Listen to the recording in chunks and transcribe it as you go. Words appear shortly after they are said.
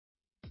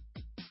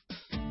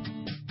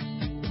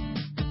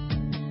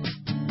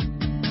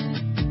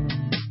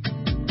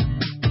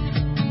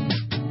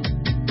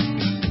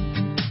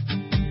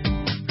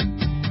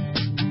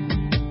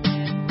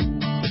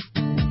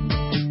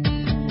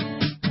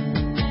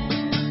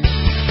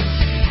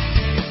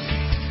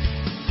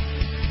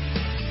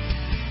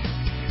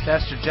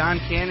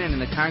John Cannon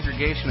and the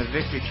congregation of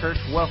Victory Church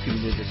welcome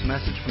you to this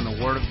message from the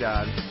Word of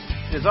God.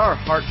 It is our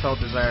heartfelt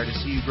desire to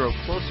see you grow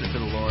closer to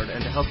the Lord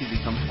and to help you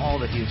become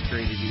all that He has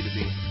created you to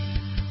be.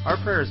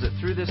 Our prayer is that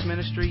through this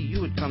ministry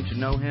you would come to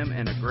know Him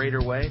in a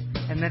greater way,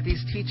 and that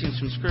these teachings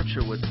from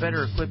Scripture would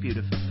better equip you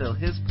to fulfill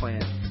His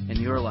plan in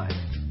your life.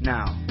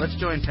 Now, let's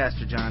join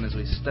Pastor Jon as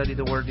we study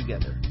the Word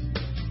together.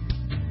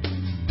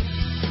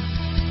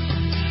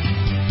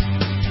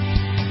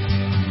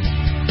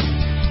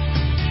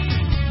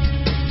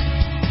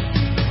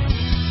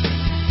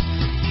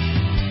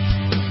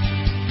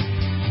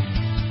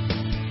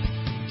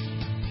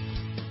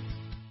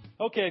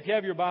 Okay, if you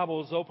have your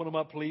Bibles, open them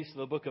up, please, to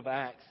the book of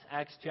Acts.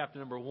 Acts chapter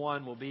number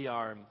 1 will be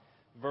our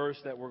verse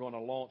that we're going to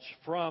launch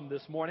from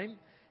this morning.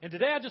 And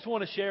today I just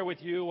want to share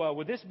with you,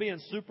 with this being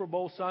Super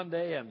Bowl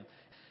Sunday, and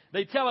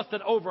they tell us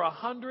that over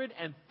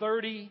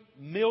 130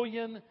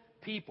 million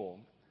people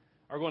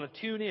are going to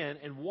tune in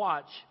and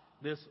watch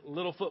this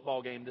little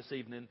football game this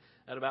evening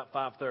at about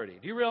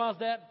 5:30. Do you realize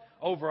that?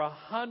 Over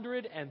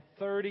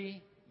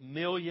 130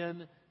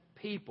 million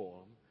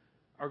people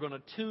are going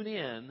to tune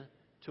in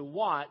to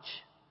watch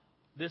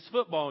this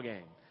football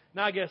game.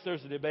 Now, I guess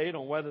there's a debate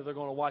on whether they're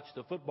going to watch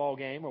the football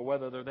game or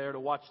whether they're there to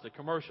watch the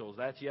commercials.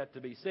 That's yet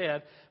to be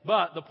said.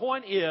 But the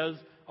point is,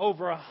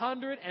 over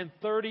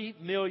 130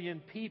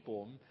 million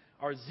people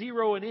are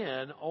zeroing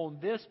in on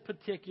this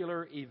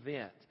particular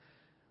event.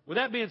 With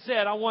that being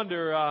said, I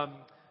wonder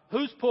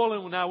who's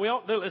pulling. Now,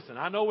 listen,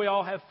 I know we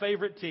all have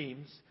favorite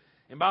teams.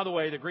 And by the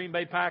way, the Green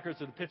Bay Packers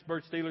or the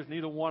Pittsburgh Steelers,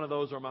 neither one of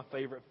those are my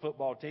favorite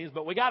football teams.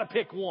 But we got to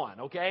pick one,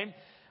 okay?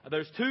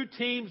 There's two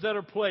teams that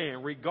are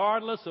playing,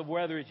 regardless of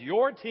whether it's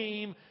your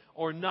team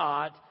or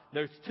not.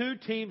 There's two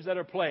teams that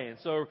are playing.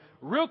 So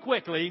real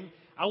quickly,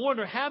 I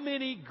wonder how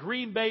many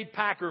Green Bay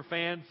Packer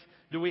fans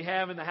do we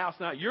have in the house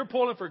now? You're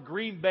pulling for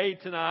Green Bay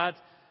tonight.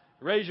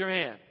 Raise your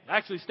hand.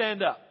 Actually,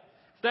 stand up.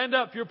 Stand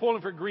up if you're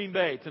pulling for Green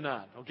Bay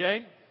tonight,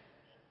 okay?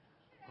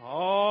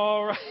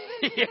 All right.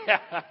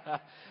 Yeah.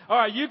 All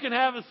right, you can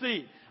have a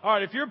seat. All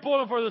right, if you're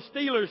pulling for the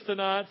Steelers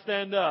tonight,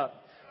 stand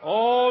up.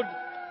 Oh,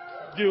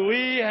 Do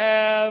we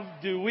have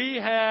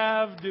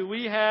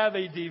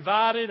a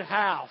divided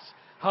house?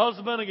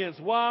 Husband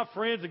against wife,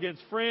 friends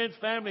against friends,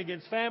 family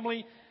against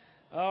family.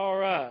 All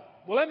right.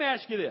 Well, let me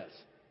ask you this.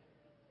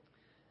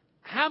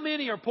 How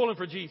many are pulling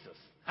for Jesus?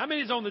 How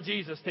many is on the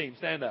Jesus team?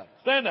 Stand up.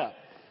 Stand up.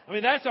 I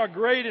mean, that's our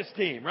greatest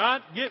team,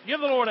 right? Give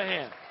the Lord a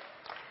hand.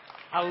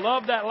 I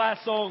love that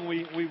last song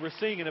we were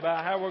singing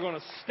about how we're going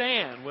to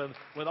stand with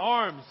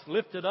arms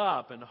lifted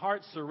up and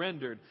hearts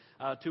surrendered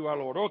to our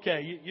Lord.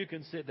 Okay, you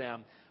can sit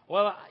down.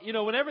 Well, you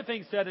know, when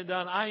everything's said and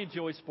done, I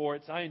enjoy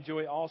sports. I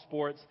enjoy all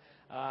sports.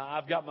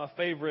 I've got my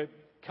favorite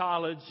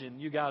college, and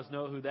you guys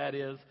know who that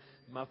is.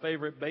 My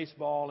favorite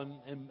baseball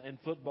and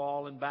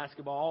football and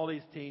basketball, all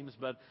these teams.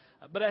 But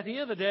at the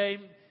end of the day,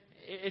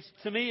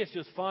 to me, it's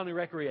just fun and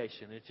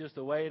recreation. It's just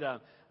a way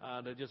to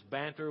just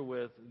banter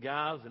with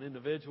guys and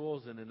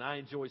individuals, and I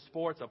enjoy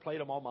sports. I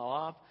played them all my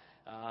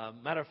life.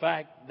 Matter of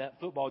fact, that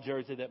football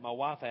jersey that my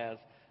wife has,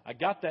 I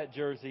got that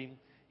jersey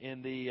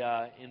in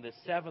the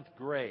 7th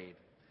grade.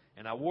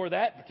 And I wore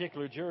that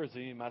particular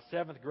jersey in my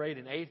 7th grade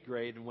and 8th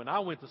grade. And when I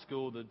went to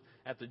school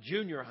at the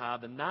junior high,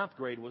 the 9th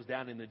grade was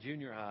down in the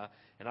junior high.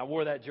 And I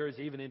wore that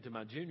jersey even into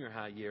my junior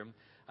high year.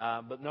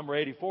 But number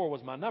 84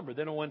 was my number.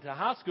 Then I went to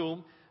high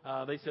school.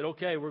 They said,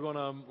 okay, we're going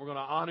to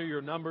honor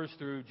your numbers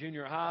through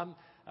junior high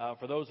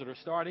for those that are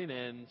starting.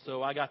 And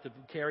so I got to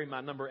carry my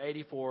number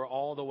 84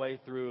 all the way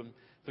through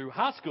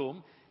high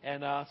school.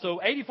 And so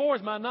 84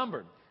 is my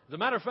number. As a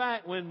matter of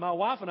fact, when my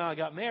wife and I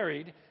got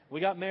married, we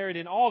got married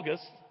in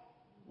August,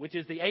 which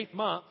is the 8th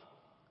month,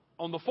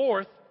 on the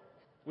 4th,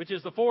 which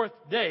is the 4th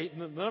date,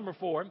 the number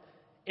 4,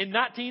 in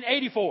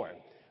 1984.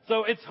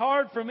 So it's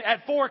hard for me,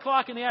 at 4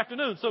 o'clock in the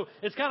afternoon, so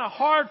it's kind of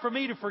hard for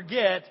me to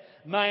forget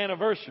my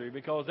anniversary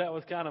because that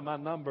was kind of my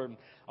number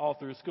all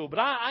through school. But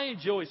I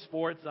enjoy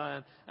sports,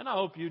 and I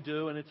hope you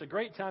do, and it's a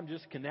great time to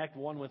just connect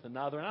one with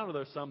another. And I know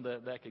there's some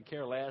that could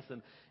care less,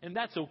 and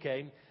that's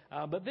okay.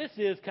 But this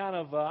is kind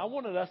of, I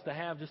wanted us to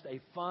have just a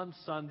fun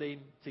Sunday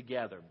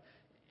together.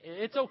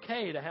 It's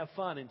okay to have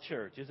fun in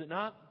church, is it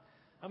not?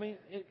 I mean,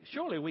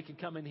 surely we can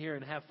come in here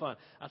and have fun.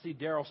 I see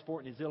Daryl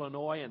sporting his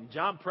Illinois and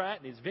John Pratt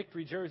and his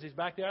Victory jerseys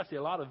back there. I see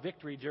a lot of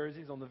Victory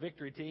jerseys on the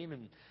Victory team,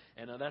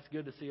 and that's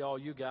good to see all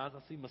you guys. I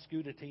see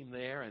Muscuda team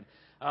there. And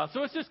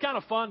so it's just kind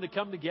of fun to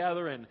come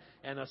together and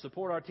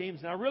support our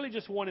teams. And I really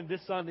just wanted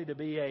this Sunday to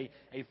be a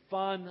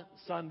fun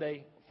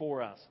Sunday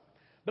for us.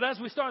 But as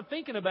we start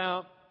thinking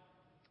about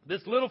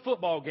this little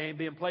football game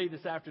being played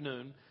this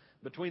afternoon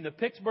between the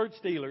Pittsburgh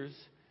Steelers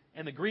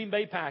and the Green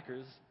Bay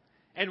Packers,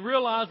 and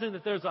realizing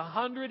that there's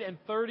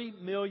 130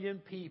 million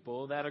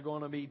people that are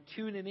going to be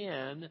tuning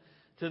in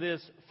to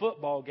this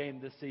football game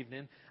this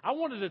evening, I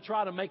wanted to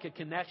try to make a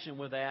connection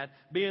with that,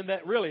 being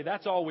that really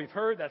that's all we've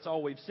heard, that's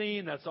all we've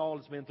seen, that's all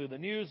that's been through the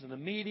news and the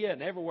media,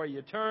 and everywhere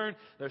you turn,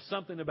 there's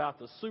something about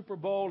the Super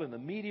Bowl and the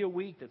media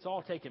week that's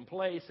all taking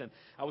place. And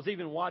I was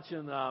even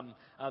watching the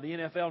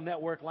NFL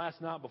Network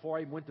last night before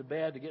I even went to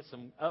bed to get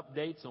some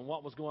updates on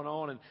what was going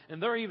on,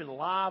 and they're even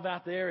live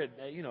out there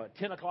at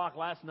 10 o'clock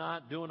last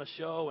night doing a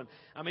show. And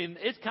I mean,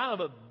 it's kind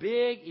of a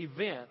big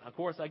event. Of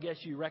course, I guess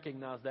you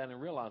recognize that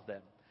and realize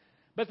that.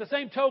 But at the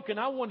same token,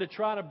 I wanted to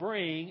try to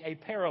bring a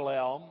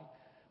parallel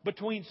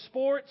between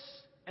sports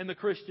and the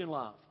Christian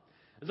life.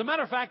 As a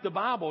matter of fact, the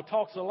Bible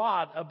talks a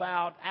lot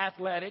about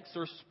athletics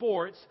or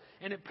sports,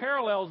 and it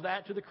parallels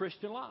that to the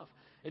Christian life.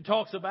 It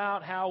talks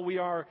about how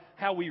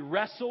we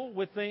wrestle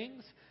with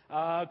things.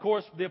 Of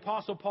course, the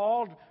Apostle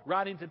Paul,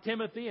 writing to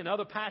Timothy and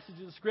other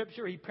passages of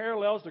Scripture, he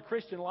parallels the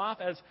Christian life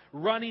as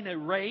running a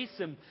race.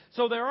 And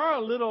so there are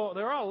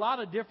a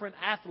lot of different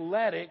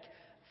athletic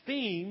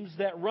themes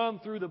that run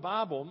through the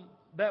Bible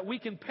that we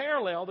can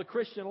parallel the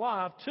Christian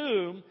life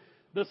to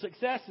the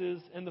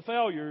successes and the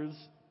failures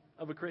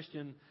of a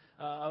Christian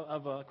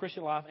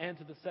life, and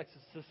to the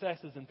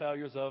successes and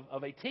failures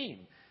of a team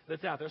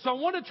that's out there. So I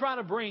want to try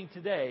to bring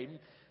today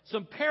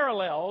some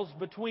parallels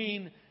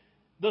between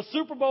the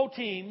Super Bowl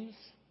teams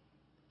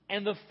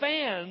and the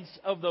fans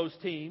of those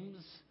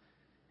teams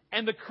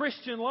and the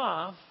Christian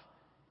life,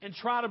 and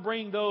try to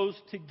bring those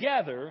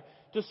together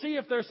to see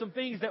if there's some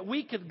things that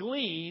we could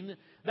glean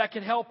that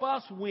can help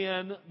us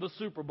win the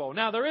Super Bowl.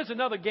 Now, there is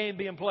another game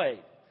being played.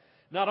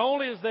 Not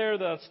only is there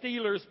the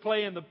Steelers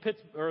playing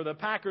the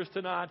Packers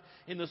tonight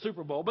in the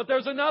Super Bowl, but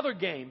there's another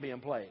game being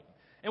played.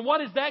 And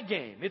what is that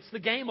game? It's the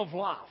game of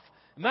life.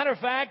 Matter of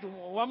fact,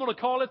 I'm going to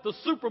call it the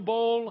Super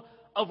Bowl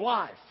of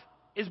life.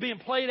 It's being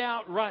played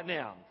out right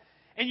now.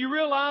 And you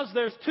realize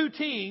there's two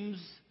teams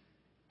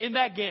in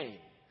that game.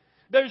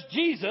 There's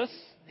Jesus.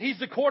 He's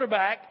the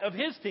quarterback of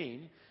his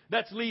team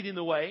that's leading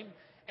the way.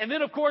 And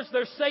then, of course,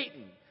 there's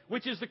Satan,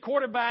 which is the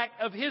quarterback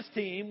of his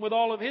team with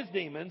all of his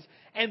demons.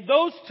 And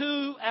those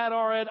two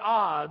are at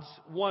odds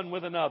one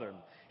with another.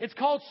 It's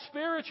called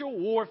spiritual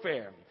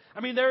warfare. I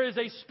mean, there is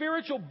a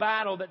spiritual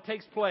battle that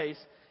takes place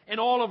in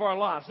all of our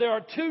lives. There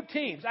are two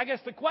teams. I guess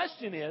the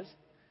question is,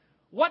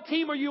 what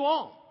team are you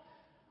on?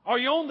 Are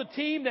you on the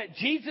team that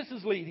Jesus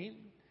is leading?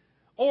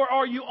 Or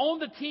are you on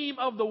the team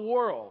of the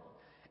world?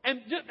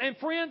 And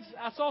friends,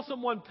 I saw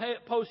someone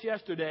post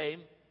yesterday.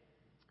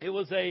 It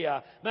was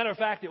matter of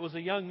fact, it was a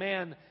young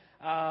man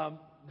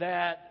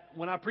that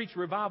when I preached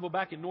revival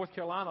back in North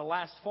Carolina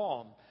last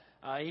fall,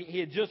 he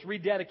had just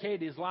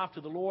rededicated his life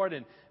to the Lord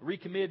and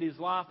recommitted his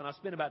life. And I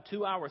spent about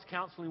 2 hours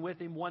counseling with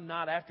him one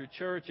night after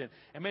church.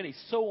 And man,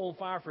 he's so on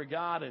fire for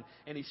God,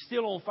 and he's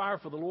still on fire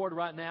for the Lord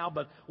right now.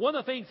 But one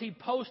of the things he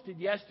posted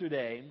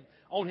yesterday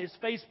on his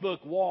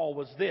Facebook wall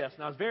was this.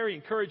 And I was very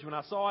encouraged when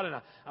I saw it, and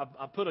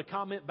I put a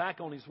comment back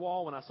on his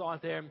wall when I saw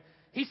it there.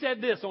 He said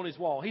this on his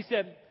wall. He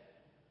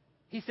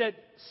said,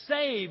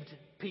 saved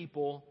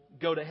people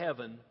go to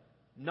heaven,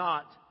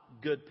 not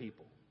good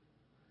people.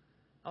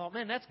 Oh,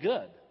 man, that's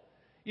good.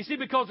 You see,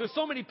 because there's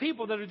so many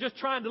people that are just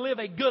trying to live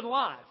a good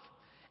life.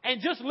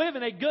 And just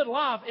living a good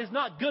life is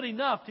not good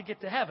enough to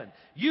get to heaven.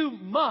 You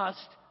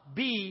must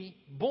be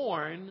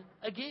born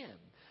again.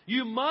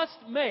 You must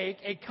make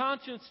a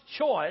conscious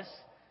choice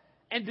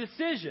and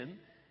decision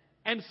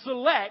and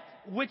select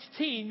which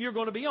team you're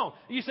going to be on.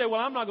 You say,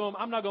 well, I'm not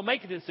going to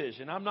make a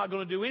decision. I'm not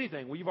going to do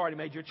anything. Well, you've already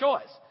made your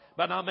choice.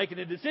 By not making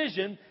a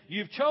decision,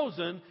 you've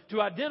chosen to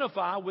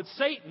identify with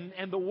Satan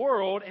and the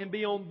world and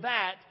be on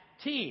that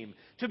team.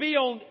 To be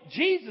on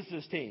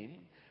Jesus' team,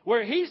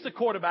 where he's the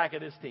quarterback of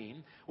this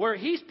team, where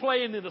he's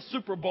playing in the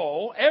Super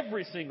Bowl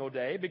every single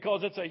day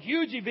because it's a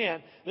huge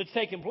event that's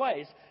taking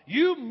place,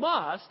 you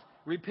must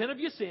repent of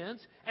your sins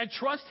and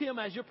trust him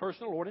as your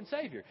personal Lord and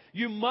Savior.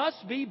 You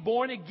must be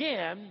born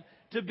again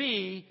to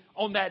be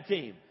on that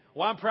team.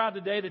 Well, I'm proud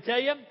today to tell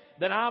you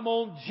that I'm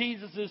on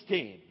Jesus'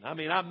 team. I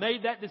mean, I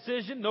made that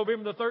decision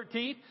November the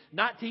 13th,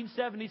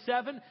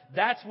 1977.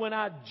 That's when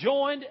I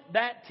joined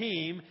that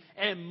team,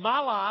 and my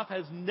life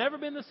has never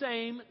been the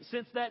same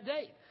since that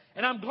date.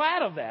 And I'm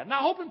glad of that. And I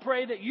hope and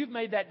pray that you've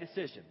made that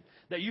decision,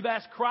 that you've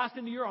asked Christ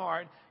into your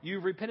heart,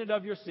 you've repented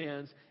of your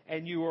sins,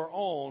 and you are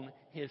on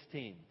his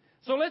team.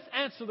 So let's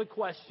answer the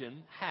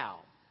question, how?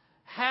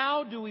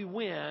 How do we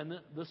win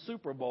the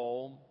Super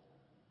Bowl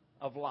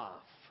of life?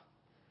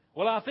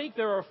 Well, I think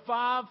there are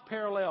 5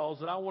 parallels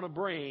that I want to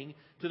bring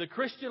to the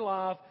Christian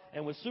life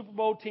and with Super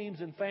Bowl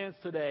teams and fans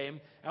today. And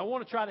I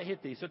want to try to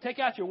hit these. So take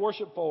out your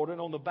worship folder,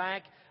 and on the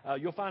back,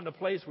 you'll find a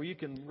place where you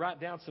can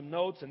write down some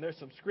notes, and there's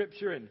some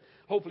scripture, and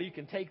hopefully you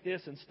can take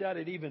this and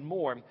study it even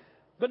more.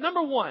 But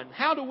number 1,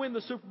 how to win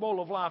the Super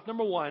Bowl of life,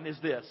 number 1 is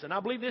this, and I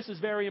believe this is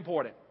very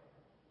important.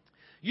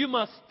 You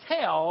must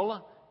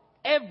tell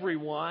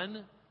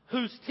everyone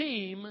whose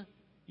team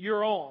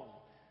you're on.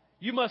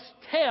 You must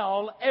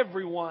tell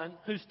everyone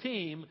whose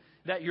team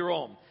that you're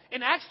on.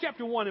 In Acts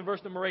chapter 1 and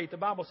verse number 8, the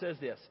Bible says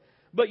this,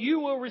 but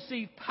you will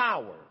receive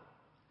power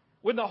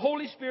when the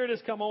Holy Spirit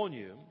has come on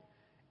you,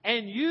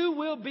 and you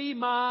will be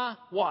my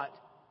what?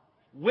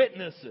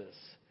 witnesses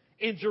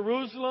in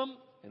Jerusalem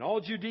and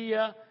all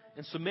Judea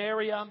and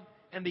Samaria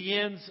and the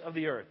ends of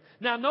the earth.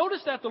 Now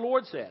notice that the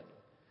Lord said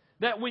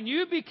that when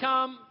you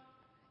become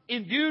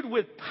endued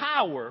with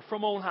power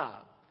from on high,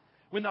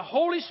 when the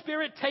Holy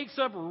Spirit takes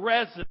up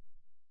residence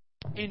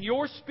in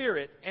your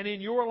spirit and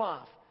in your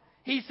life,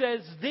 He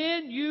says,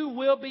 then you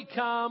will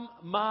become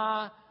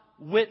my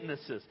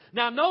witnesses.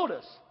 Now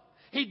notice,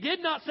 He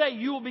did not say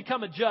you will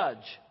become a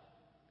judge.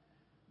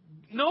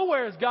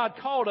 Nowhere has God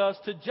called us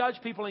to judge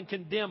people and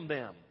condemn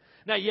them.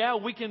 Now, yeah,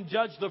 we can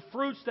judge the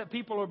fruits that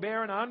people are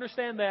bearing. I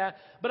understand that.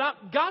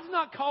 But God's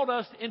not called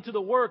us into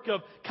the work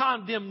of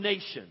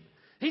condemnation.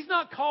 He's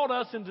not called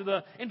us into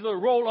the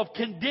role of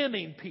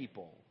condemning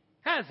people,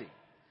 has He?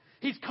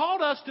 He's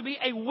called us to be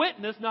a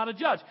witness, not a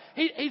judge.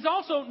 He's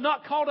also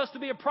not called us to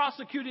be a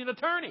prosecuting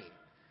attorney.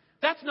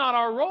 That's not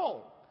our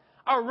role.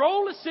 Our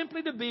role is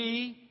simply to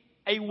be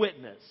a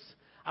witness.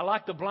 I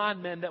like the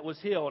blind man that was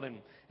healed, and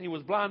he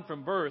was blind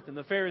from birth, and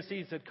the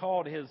Pharisees had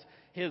called his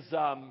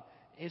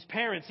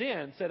parents in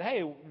and said,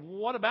 hey,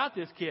 what about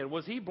this kid?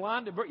 Was he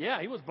blind at birth? Yeah,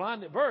 he was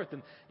blind at birth.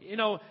 And,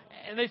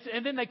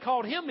 and then they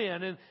called him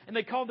in, and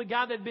they called the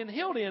guy that had been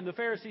healed in, the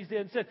Pharisees did,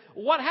 and said,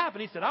 what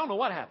happened? He said, I don't know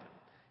what happened.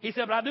 He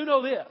said, but I do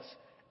know this.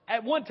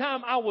 At one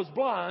time I was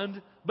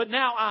blind, but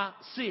now I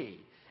see.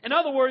 In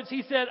other words,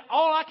 he said,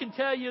 all I can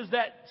tell you is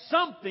that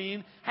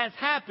something has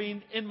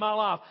happened in my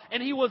life.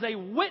 And he was a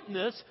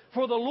witness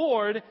for the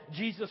Lord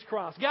Jesus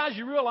Christ. Guys,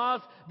 you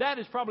realize that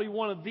is probably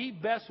one of the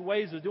best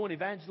ways of doing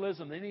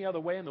evangelism than any other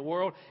way in the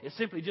world, is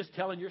simply just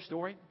telling your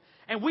story.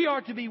 And we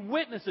are to be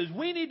witnesses.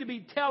 We need to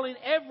be telling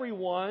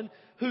everyone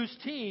whose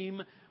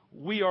team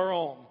we are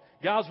on.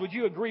 Guys, would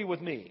you agree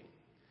with me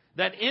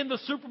that in the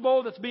Super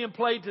Bowl that's being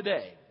played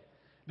today,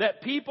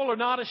 that people are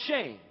not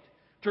ashamed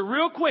to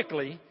real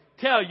quickly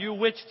tell you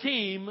which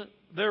team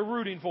they're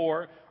rooting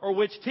for or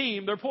which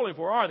team they're pulling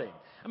for, are they?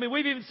 I mean,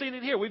 we've even seen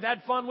it here. We've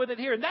had fun with it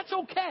here, and that's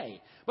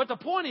okay. But the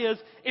point is,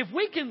 if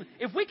we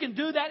can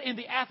do that in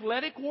the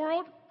athletic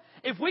world,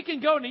 if we can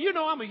go,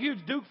 now I'm a huge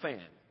Duke fan.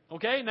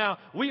 Okay, now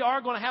we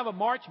are going to have a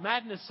March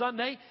Madness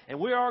Sunday, and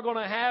we're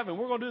going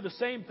to do the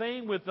same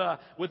thing with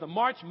the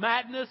March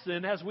Madness,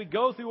 and as we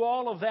go through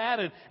all of that,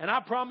 and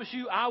I promise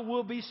you, I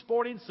will be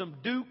sporting some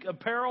Duke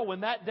apparel when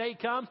that day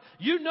comes.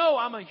 You know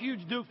I'm a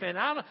huge Duke fan.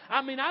 I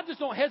just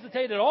don't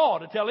hesitate at all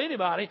to tell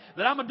anybody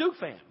that I'm a Duke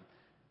fan.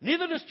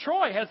 Neither does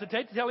Troy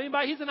hesitate to tell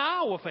anybody he's an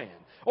Iowa fan,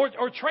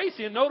 or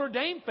Tracy, a Notre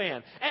Dame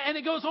fan, and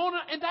it goes on,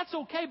 and that's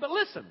okay. But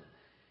listen,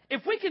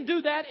 if we can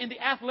do that in the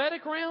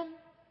athletic realm,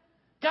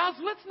 guys,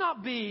 let's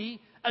not be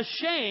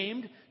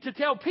ashamed to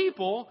tell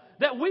people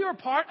that we are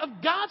part of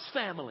God's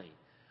family.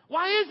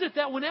 Why is it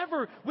that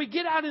whenever we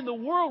get out in the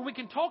world, we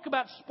can talk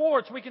about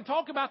sports, we can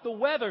talk about the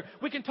weather,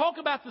 we can talk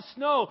about the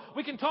snow,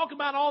 we can talk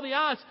about all the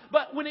ice,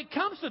 but when it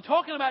comes to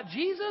talking about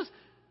Jesus,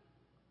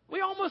 we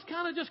almost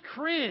kind of just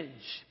cringe.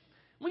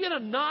 We get a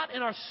knot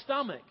in our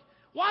stomach.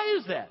 Why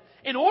is that?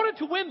 In order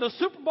to win the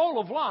Super Bowl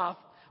of life,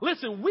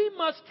 listen, we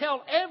must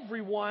tell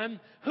everyone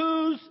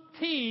whose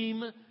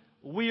team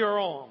we are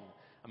on.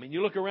 I mean,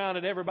 you look around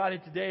at everybody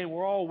today, and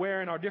we're all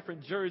wearing our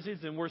different jerseys,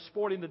 and we're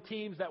sporting the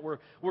teams that we're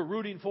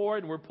rooting for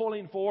and we're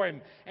pulling for.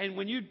 And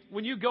when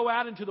you go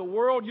out into the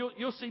world,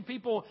 you'll see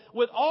people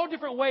with all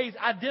different ways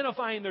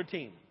identifying their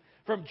team,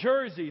 from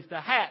jerseys to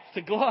hats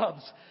to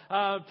gloves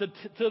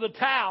to the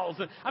towels.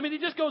 I mean, it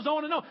just goes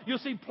on and on. You'll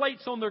see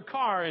plates on their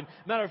car. And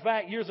matter of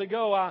fact, years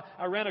ago,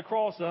 I ran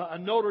across a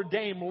Notre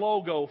Dame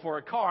logo for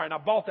a car, and I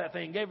bought that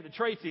thing, gave it to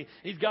Tracy.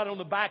 He's got it on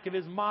the back of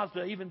his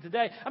Mazda even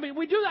today. I mean,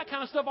 we do that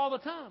kind of stuff all the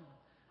time.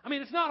 I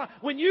mean, it's not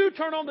when you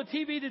turn on the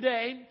TV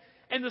today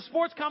and the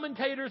sports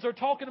commentators are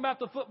talking about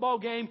the football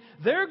game,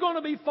 they're going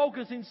to be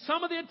focusing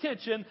some of the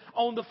attention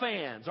on the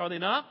fans, are they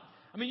not?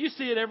 I mean, you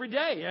see it every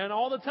day and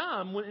all the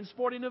time in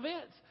sporting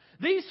events.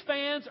 These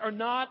fans are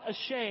not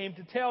ashamed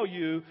to tell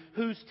you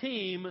whose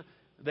team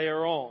they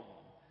are on.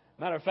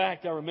 Matter of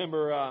fact, I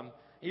remember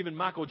even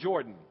Michael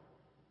Jordan.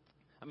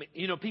 I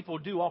mean, people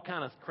do all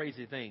kind of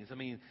crazy things. I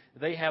mean,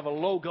 they have a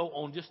logo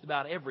on just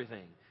about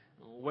everything,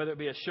 whether it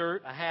be a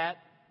shirt, a hat,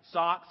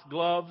 socks,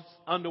 gloves,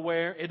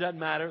 underwear, it doesn't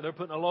matter. They're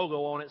putting a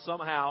logo on it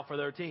somehow for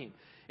their team.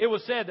 It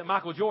was said that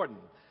Michael Jordan,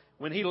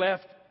 when he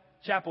left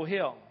Chapel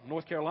Hill,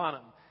 North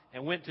Carolina,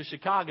 and went to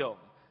Chicago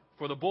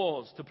for the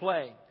Bulls to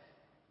play,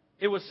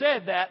 it was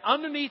said that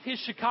underneath his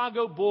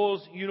Chicago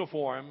Bulls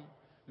uniform,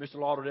 Mr.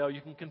 Lauderdale, you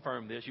can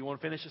confirm this. You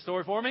want to finish the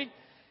story for me?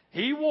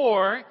 He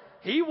wore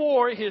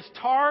his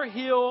Tar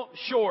Heel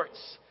shorts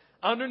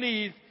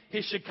underneath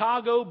his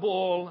Chicago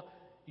Bull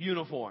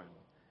uniform.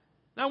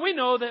 Now we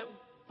know that.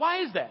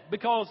 Why is that?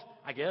 Because,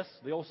 I guess,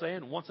 the old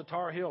saying, once a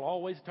Tar Heel,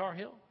 always a Tar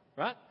Heel,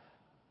 right?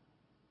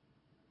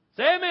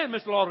 Say amen,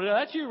 Mr. Lauderdale.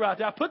 That's you right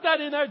there. I put that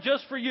in there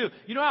just for you.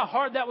 You know how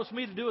hard that was for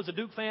me to do as a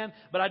Duke fan,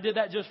 but I did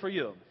that just for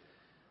you.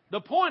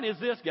 The point is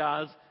this,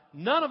 guys.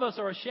 None of us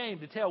are ashamed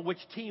to tell which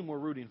team we're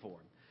rooting for.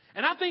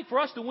 And I think for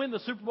us to win the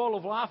Super Bowl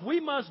of life, we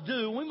must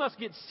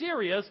get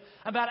serious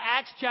about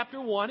Acts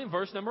chapter 1 and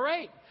verse number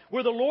 8.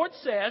 where the Lord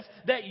says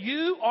that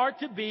you are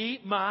to be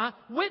my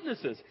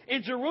witnesses.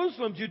 In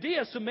Jerusalem,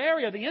 Judea,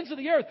 Samaria, the ends of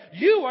the earth,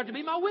 you are to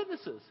be my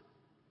witnesses.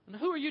 And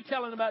who are you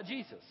telling about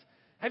Jesus?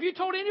 Have you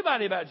told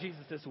anybody about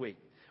Jesus this week?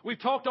 We've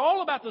talked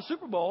all about the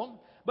Super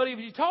Bowl, but if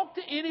you talk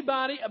to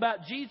anybody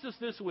about Jesus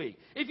this week,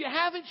 if you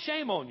haven't,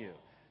 shame on you.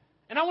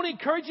 And I want to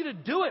encourage you to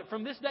do it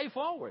from this day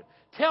forward.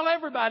 Tell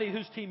everybody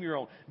whose team you're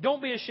on.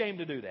 Don't be ashamed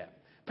to do that.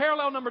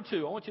 Parallel number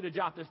 2, I want you to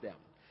jot this down.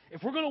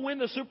 If we're going to win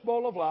the Super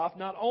Bowl of life,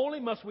 not only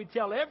must we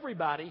tell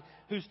everybody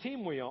whose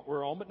team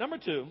we're on, but number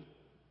 2,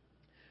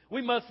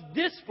 we must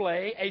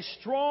display a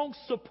strong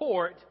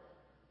support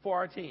for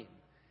our team.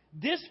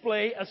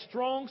 Display a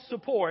strong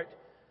support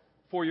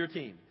for your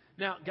team.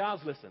 Now, guys,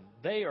 listen,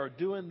 they are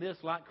doing this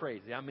like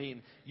crazy. I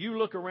mean, you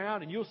look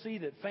around and you'll see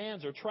that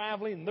fans are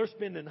traveling and they're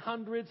spending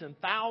hundreds and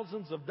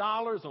thousands of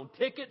dollars on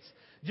tickets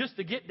just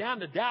to get down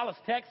to Dallas,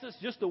 Texas,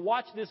 just to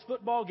watch this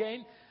football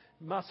game.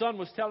 My son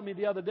was telling me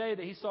the other day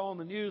that he saw on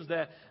the news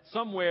that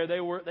somewhere they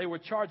were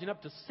charging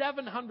up to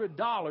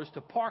 $700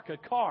 to park a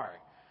car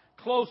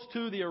close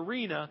to the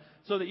arena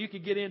so that you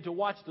could get in to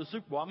watch the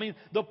Super Bowl. I mean,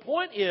 the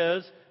point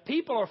is,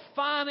 people are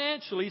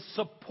financially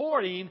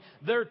supporting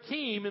their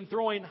team and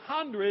throwing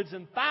hundreds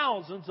and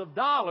thousands of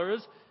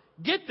dollars,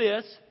 get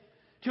this,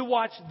 to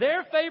watch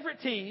their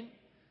favorite team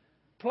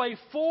play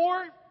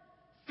 4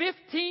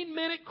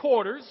 15-minute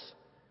quarters,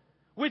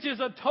 which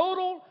is a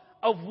total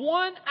of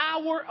 1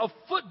 hour of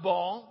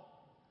football,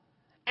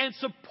 and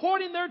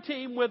supporting their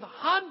team with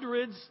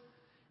hundreds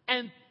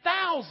and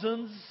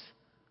thousands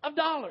of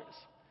dollars.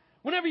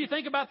 Whenever you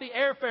think about the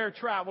airfare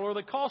travel or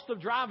the cost of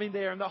driving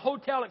there and the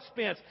hotel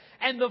expense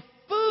and the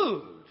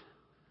food,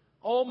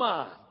 oh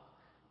my,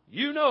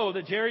 you know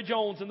that Jerry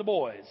Jones and the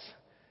boys,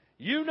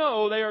 you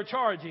know they are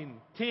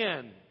charging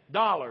 $10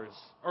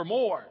 or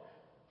more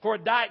for a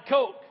Diet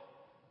Coke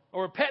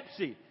or a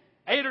Pepsi,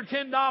 $8 or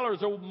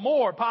 $10 or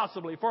more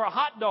possibly for a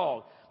hot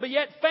dog. But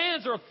yet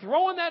fans are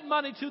throwing that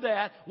money to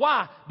that.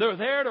 Why? They're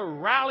there to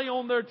rally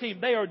on their team.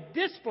 They are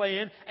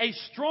displaying a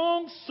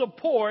strong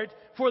support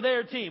for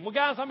their team. Well,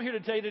 guys, I'm here to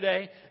tell you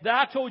today that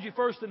I told you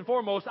first and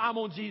foremost, I'm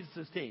on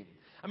Jesus' team.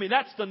 I mean,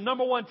 that's the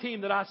number one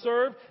team that I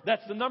serve.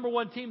 That's the number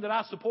one team that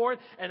I support.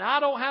 And I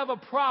don't have a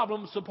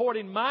problem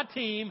supporting my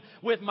team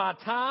with my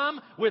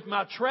time, with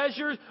my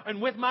treasures, and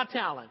with my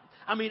talent.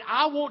 I mean,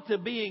 I want to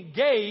be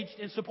engaged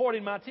in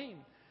supporting my team.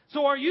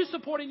 So are you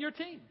supporting your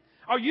team?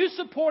 Are you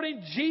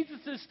supporting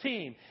Jesus'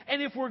 team?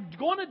 And if we're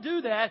going to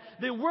do that,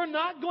 then we're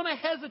not going to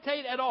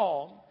hesitate at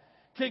all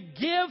to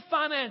give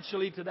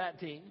financially to that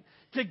team,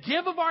 to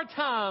give of our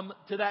time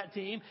to that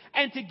team,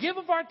 and to give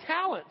of our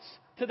talents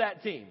to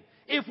that team,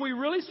 if we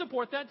really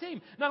support that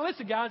team. Now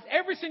listen, guys,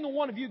 every single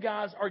one of you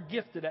guys are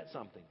gifted at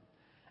something.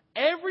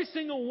 Every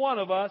single one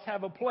of us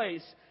have a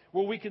place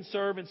where we can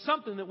serve and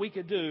something that we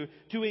could do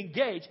to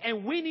engage,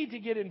 and we need to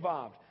get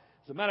involved.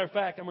 As a matter of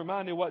fact, I'm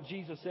reminded of what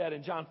Jesus said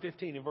in John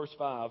 15 in verse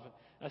 5.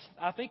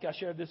 I think I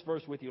shared this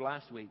verse with you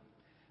last week.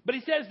 But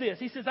he says this.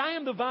 He says, I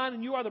am the vine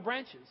and you are the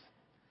branches.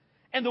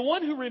 And the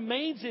one who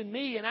remains in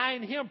me and I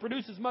in him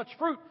produces much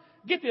fruit.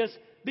 Get this,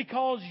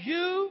 because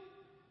you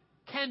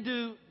can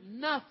do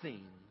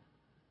nothing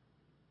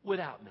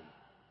without me.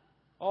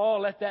 Oh,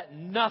 let that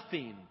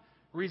nothing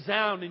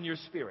resound in your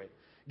spirit.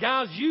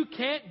 Guys, you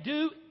can't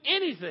do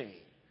anything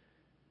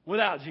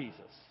without Jesus.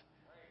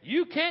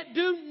 You can't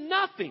do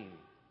nothing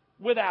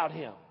without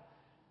him.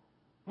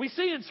 We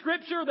see in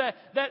Scripture that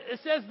it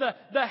says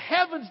the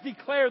heavens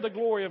declare the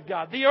glory of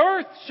God. The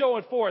earth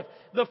showeth forth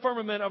the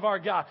firmament of our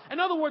God. In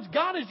other words,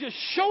 God is just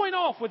showing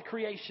off with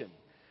creation.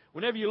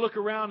 Whenever you look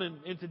around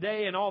in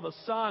today and all the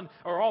sun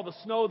or all the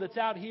snow that's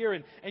out here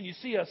and you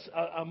see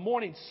a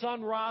morning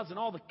sunrise and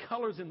all the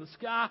colors in the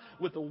sky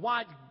with the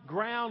white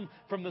ground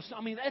from the sun.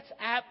 I mean, that's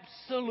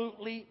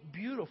absolutely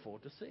beautiful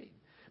to see.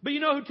 But you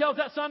know who tells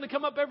that sun to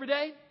come up every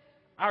day?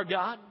 Our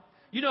God.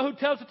 You know who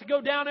tells it to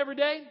go down every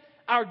day?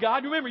 Our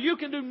God. Remember, you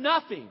can do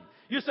nothing.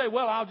 You say,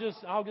 well,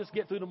 I'll just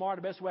get through tomorrow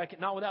the best way I can.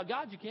 Not without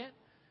God, you can't.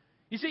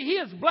 You see, He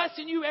is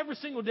blessing you every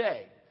single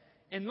day.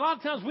 And a lot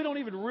of times we don't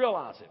even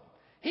realize it.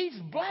 He's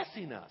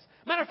blessing us.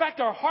 Matter of fact,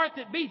 our heart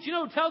that beats, you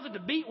know who tells it to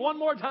beat one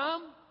more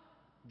time?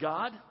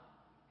 God.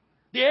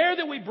 The air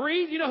that we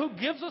breathe, you know who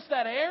gives us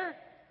that air?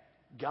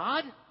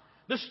 God.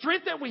 The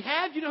strength that we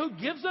have, you know who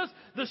gives us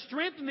the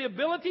strength and the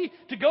ability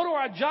to go to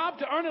our job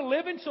to earn a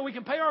living so we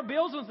can pay our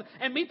bills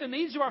and meet the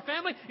needs of our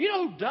family? You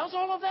know who does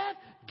all of that?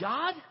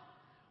 God.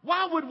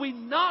 Why would we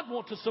not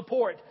want to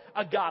support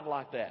a God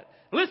like that?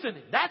 Listen,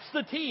 that's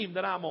the team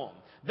that I'm on.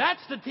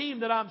 That's the team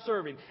that I'm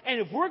serving. And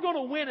if we're going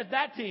to win at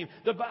that team,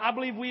 I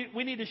believe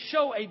we need to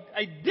show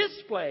a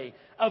display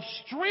of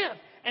strength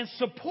and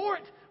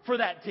support for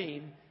that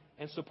team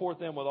and support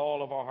them with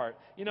all of our heart.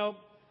 You know,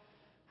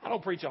 I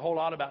don't preach a whole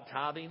lot about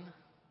tithing.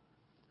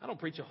 I don't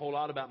preach a whole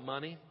lot about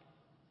money.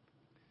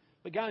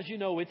 But guys, you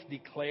know it's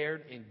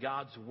declared in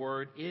God's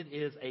Word. It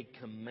is a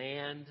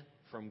command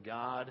from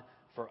God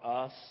for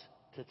us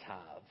to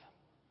tithe.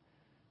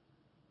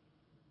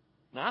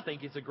 Now, I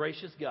think it's a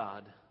gracious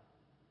God,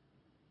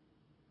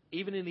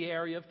 even in the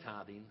area of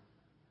tithing,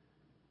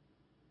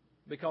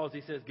 Because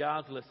he says,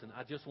 guys, listen,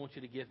 I just want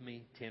you to give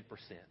me 10%.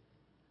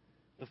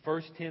 The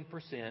first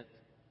 10%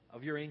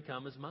 of your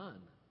income is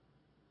mine.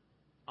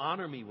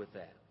 Honor me with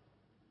that.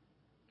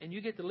 And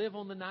you get to live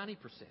on the 90%.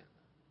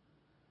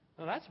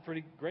 Now, that's a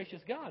pretty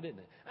gracious God, isn't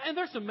it? And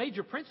there's some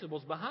major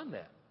principles behind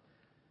that.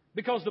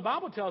 Because the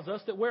Bible tells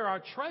us that where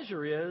our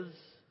treasure is,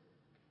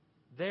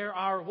 there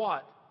our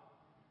what?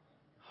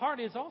 Heart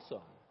is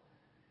also.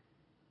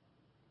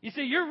 You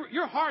see,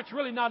 your heart's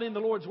really not in the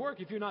Lord's work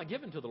if you're not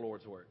given to the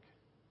Lord's work.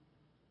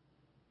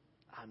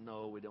 I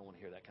know we don't want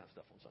to hear that kind of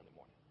stuff on Sunday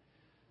morning.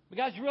 But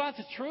guys, you realize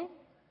it's true?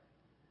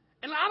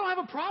 And I don't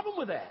have a problem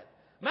with that.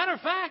 Matter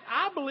of fact,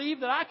 I believe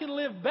that I can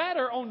live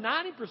better on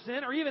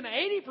 90% or even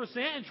 80%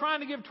 and trying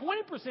to give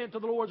 20% to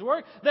the Lord's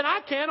work than I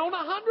can on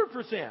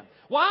 100%.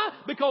 Why?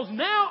 Because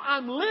now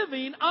I'm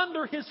living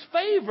under His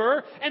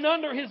favor and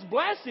under His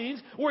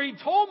blessings, where He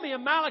told me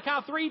in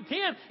Malachi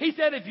 3:10, He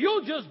said, if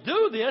you'll just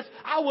do this,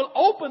 I will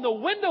open the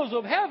windows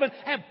of heaven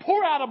and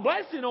pour out a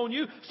blessing on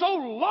you so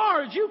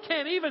large you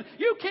can't even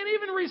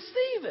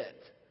receive it.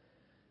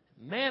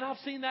 Man, I've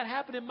seen that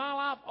happen in my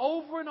life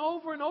over and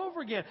over and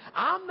over again.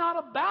 I'm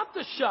not about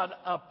to shut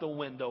up the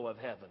window of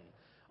heaven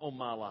on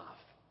my life.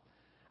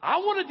 I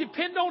want to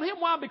depend on Him.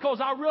 Why?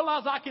 Because I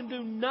realize I can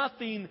do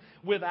nothing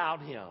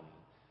without Him.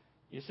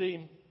 You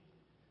see,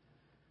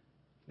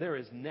 there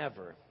has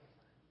never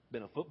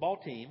been a football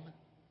team,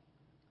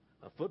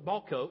 a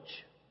football coach,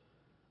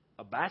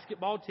 a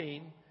basketball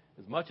team,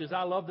 as much as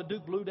I love the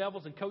Duke Blue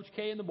Devils and Coach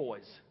K and the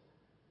boys.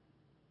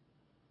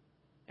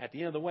 At the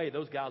end of the way,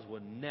 those guys will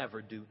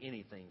never do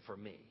anything for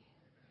me.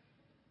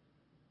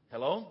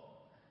 Hello?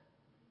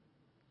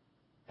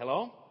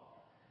 Hello?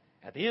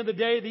 At the end of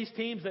the day, these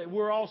teams that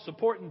we're all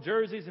supporting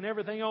jerseys and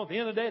everything on, at the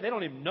end of the day, they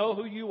don't even know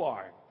who you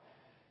are.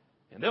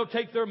 And they'll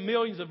take their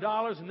millions of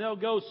dollars and they'll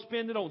go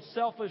spend it on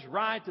selfish,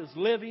 riotous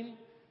living.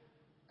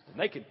 And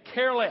they could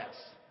care less.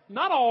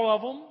 Not all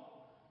of them,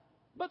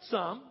 but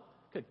some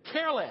could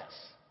care less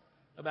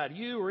about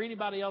you or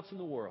anybody else in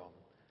the world.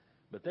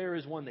 But there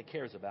is one that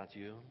cares about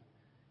you.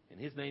 And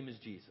His name is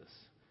Jesus.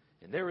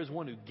 And there is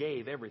one who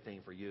gave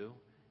everything for you.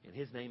 And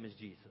His name is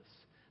Jesus.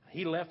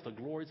 He left the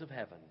glories of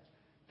heaven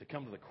to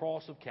come to the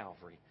cross of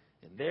Calvary.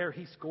 And there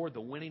He scored the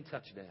winning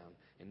touchdown.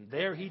 And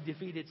there He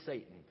defeated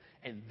Satan.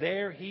 And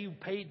there He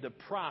paid the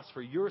price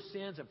for your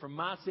sins and for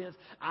my sins.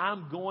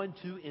 I'm going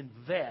to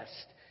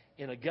invest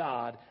in a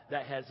God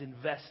that has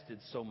invested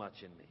so much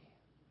in me.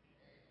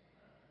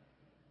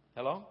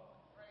 Hello?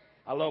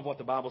 I love what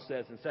the Bible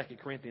says in 2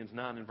 Corinthians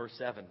 9 and verse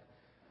 7.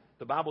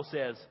 The Bible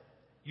says,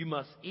 you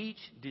must each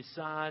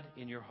decide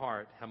in your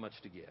heart how much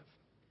to give.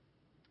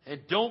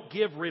 And don't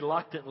give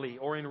reluctantly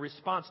or in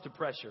response to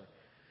pressure.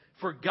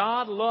 For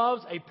God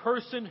loves a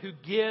person who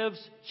gives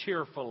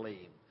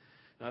cheerfully.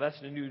 Now that's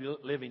the New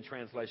Living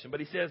Translation. But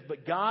he says,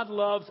 but God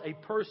loves a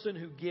person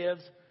who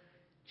gives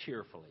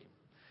cheerfully.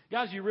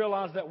 Guys, you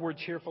realize that word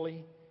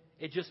cheerfully?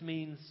 It just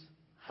means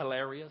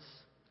hilarious.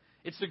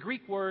 It's the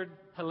Greek word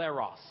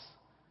hilaros,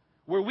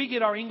 where we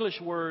get our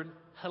English word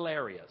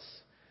hilarious.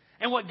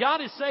 And what God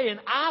is saying,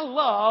 I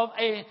love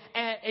a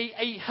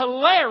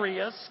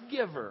hilarious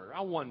giver.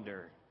 I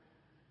wonder.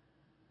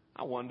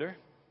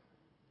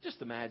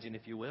 Just imagine,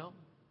 if you will.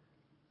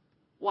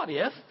 What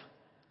if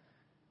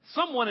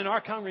someone in our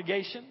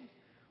congregation,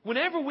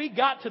 whenever we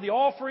got to the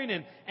offering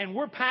and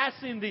we're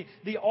passing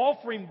the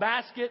offering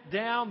basket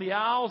down the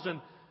aisles,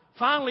 and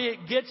finally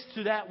it gets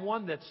to that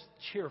one that's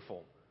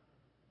cheerful.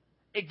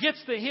 It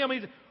gets to him.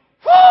 He's,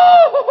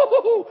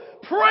 woo!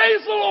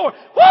 Praise the Lord.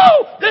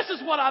 Woo! This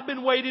is what I've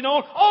been waiting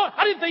on. Oh,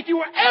 I didn't think you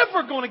were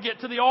ever going to get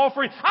to the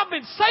offering. I've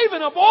been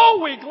saving up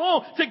all week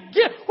long to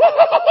give.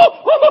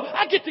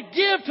 I get to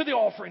give to the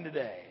offering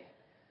today.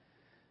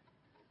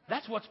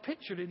 That's what's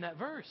pictured in that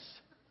verse.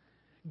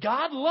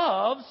 God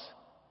loves,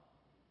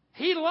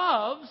 He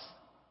loves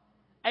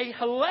a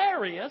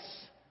hilarious,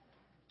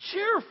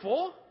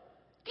 cheerful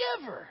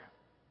giver.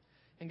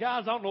 And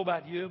guys, I don't know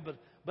about you,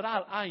 but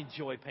I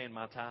enjoy paying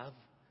my tithe.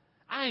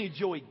 I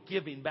enjoy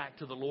giving back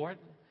to the Lord.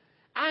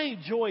 I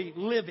enjoy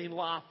living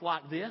life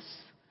like this.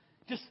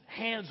 Just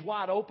hands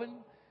wide open.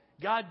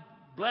 God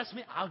bless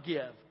me, I'll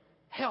give.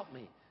 Help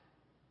me.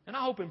 And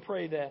I hope and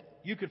pray that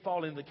you could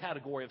fall into the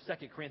category of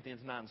 2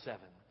 Corinthians 9:7.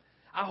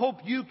 I hope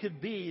you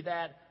could be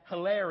that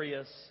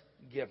hilarious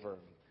giver.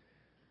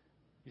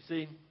 You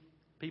see,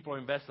 people are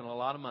investing a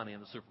lot of money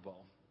in the Super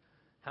Bowl.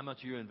 How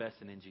much are you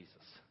investing in Jesus?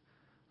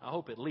 I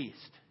hope at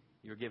least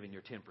you're giving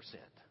your 10%.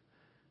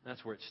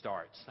 That's where it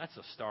starts. That's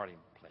a starting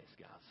place,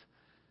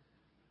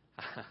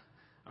 guys.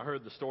 I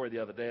heard the story the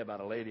other day about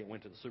a lady that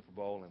went to the Super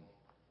Bowl, and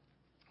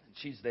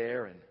she's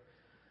there, and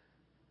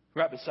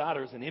right beside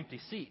her is an empty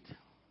seat.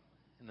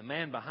 And the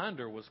man behind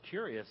her was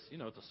curious,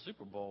 it's a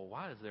Super Bowl.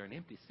 Why is there an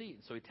empty seat?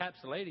 And so he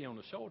taps the lady on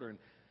the shoulder, and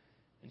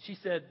he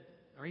said,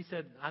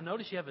 I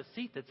noticed you have a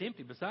seat that's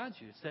empty beside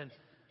you. He said,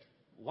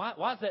 why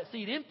is that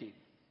seat empty?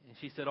 And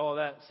she said,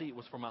 that seat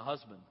was for my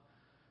husband,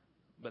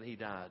 but he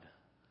died.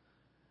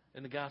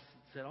 And the guy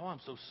said,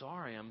 I'm so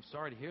sorry. I'm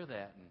sorry to hear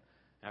that. And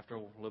after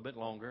a little bit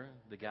longer,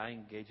 the guy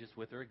engages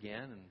with her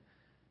again.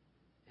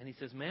 And And he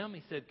says, ma'am,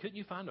 he said, couldn't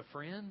you find a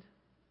friend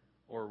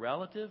or a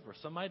relative or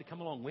somebody to come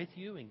along with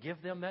you and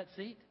give them that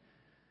seat?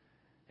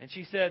 And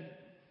she said,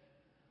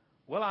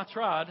 well, I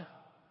tried,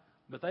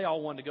 but they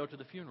all wanted to go to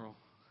the funeral.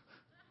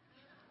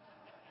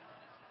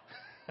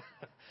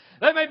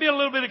 That may be a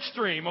little bit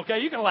extreme, okay?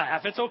 You can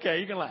laugh. It's okay.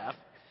 You can laugh.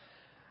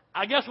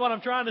 I guess what I'm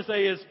trying to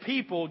say is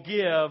people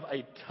give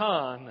a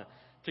ton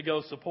to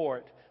go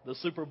support the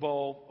Super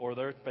Bowl or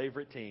their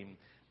favorite team.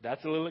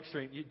 That's a little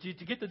extreme. Did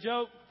you get the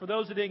joke? For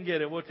those who didn't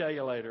get it, we'll tell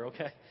you later,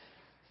 okay?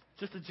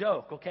 Just a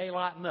joke, okay?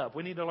 Lighten up.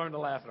 We need to learn to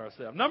laugh at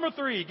ourselves. Number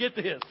 3, get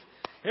this.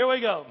 Here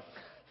we go.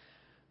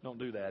 Don't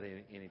do that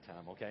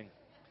anytime, okay?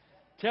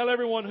 Tell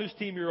everyone whose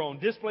team you're on.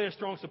 Display a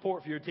strong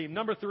support for your team.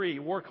 Number 3,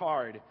 work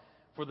hard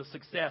for the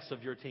success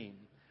of your team.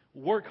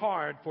 Work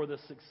hard for the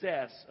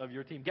success of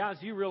your team. Guys,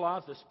 you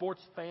realize that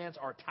sports fans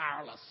are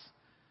tireless.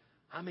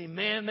 I mean,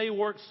 man, they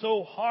work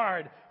so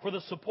hard for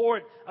the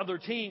support of their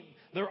team.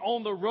 They're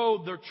on the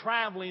road. They're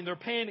traveling. They're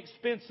paying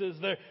expenses.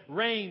 They're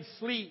rain,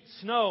 sleet,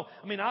 snow.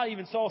 I mean, I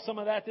even saw some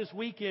of that this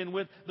weekend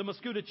with the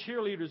Muscuda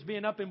cheerleaders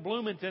being up in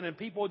Bloomington and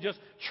people just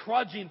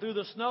trudging through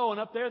the snow. And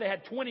up there they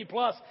had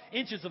 20-plus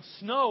inches of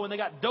snow, and they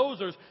got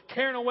dozers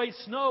carrying away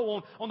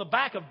snow on the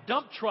back of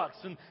dump trucks,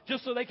 and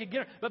just so they could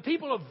get it. But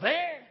people are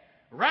there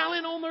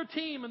rallying on their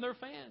team and their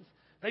fans.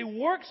 They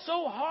work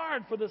so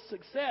hard for the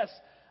success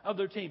of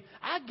their team.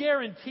 I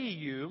guarantee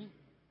you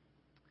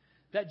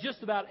that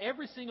just about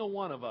every single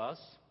one of us,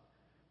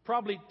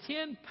 probably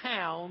 10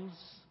 pounds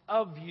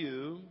of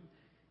you,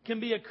 can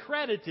be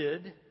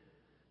accredited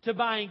to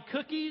buying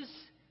cookies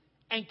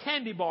and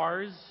candy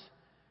bars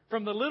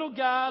from the little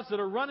guys that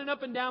are running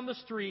up and down the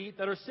street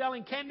that are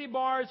selling candy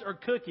bars or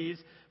cookies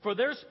for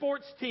their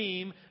sports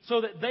team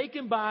so that they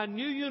can buy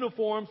new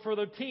uniforms for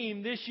their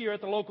team this year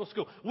at the local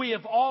school. We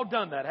have all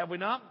done that, have we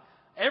not?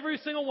 Every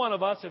single one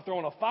of us have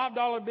thrown a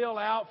 $5 bill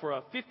out for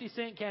a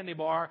 50-cent candy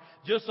bar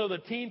just so the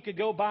team could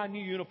go buy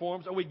new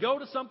uniforms. Or we go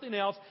to something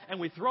else and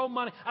we throw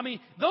money. I mean,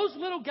 those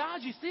little guys,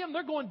 you see them,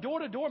 they're going door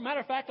to door.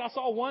 Matter of fact, I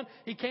saw one.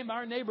 He came by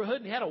our neighborhood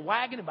and he had a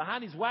wagon. And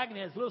behind his wagon,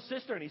 he had his little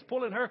sister and he's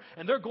pulling her.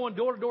 And they're going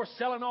door to door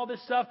selling all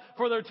this stuff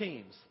for their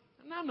teams.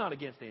 And I'm not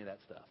against any of that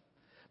stuff.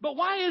 But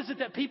why is it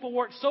that people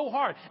work so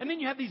hard? And then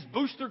you have these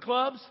booster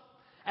clubs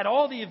at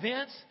all the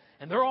events.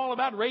 And they're all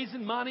about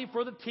raising money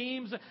for the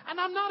teams. And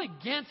I'm not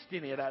against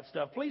any of that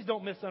stuff. Please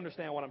don't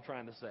misunderstand what I'm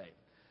trying to say.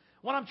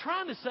 What I'm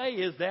trying to say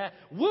is that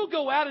we'll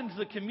go out into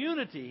the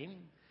community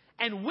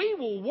and we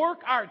will work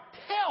our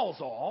tails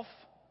off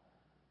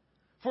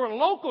for a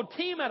local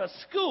team at a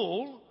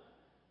school.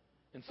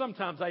 And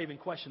sometimes I even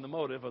question the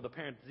motive of the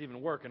parent that's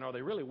even working. Are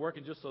they really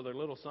working just so their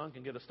little son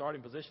can get a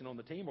starting position on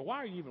the team? Or why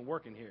are you even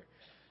working here?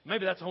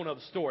 Maybe that's a whole other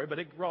story, but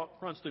it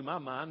runs through my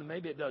mind, and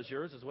maybe it does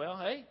yours as well.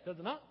 Hey, does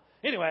it not?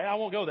 Anyway, I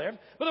won't go there.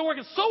 But they're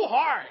working so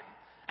hard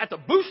at the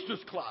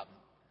Boosters Club.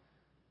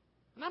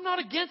 And I'm not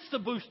against the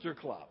Booster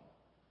Club.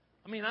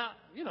 I mean,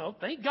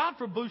 thank God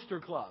for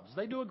Booster Clubs.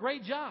 They do a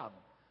great job.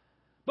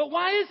 But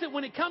why is it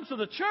when it comes to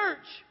the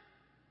church,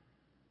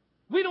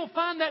 we don't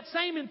find that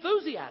same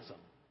enthusiasm?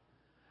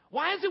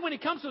 Why is it when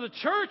it comes to the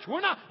church,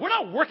 we're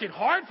not working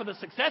hard for the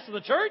success of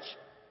the church?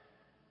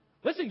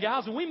 Listen,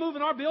 guys, when we move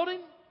in our building,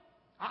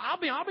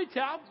 I'm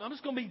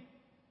just going to be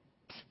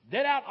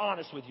dead out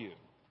honest with you.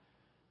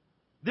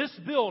 This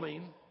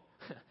building,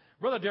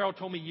 Brother Darrell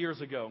told me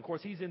years ago. Of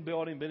course, he's been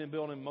in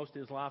building most of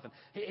his life. And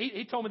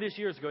he told me this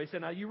years ago. He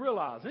said, now you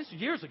realize, this is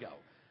years ago,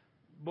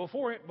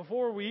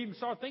 before we even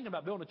started thinking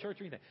about building a church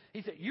or anything.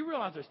 He said, you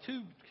realize there's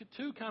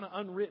two kind of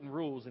unwritten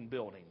rules in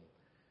building.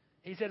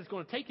 He said, it's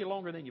going to take you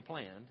longer than you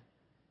planned.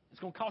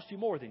 It's going to cost you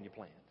more than you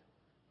planned.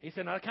 He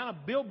said, now I kind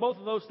of build both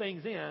of those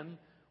things in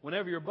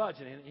whenever you're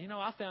budgeting. And,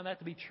 I found that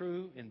to be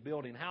true in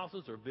building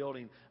houses or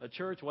building a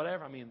church,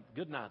 whatever. I mean,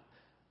 good night.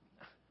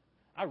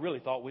 I really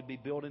thought we'd be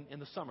building in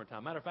the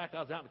summertime. Matter of fact,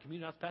 I was out in the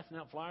community. I was passing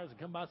out flyers and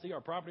come by and see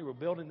our property. We're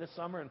building this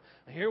summer, and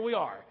here we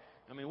are.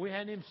 I mean, we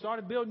hadn't even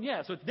started building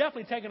yet. So it's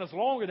definitely taking us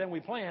longer than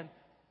we planned,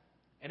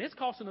 and it's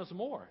costing us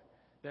more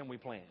than we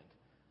planned.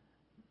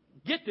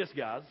 Get this,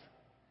 guys,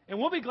 and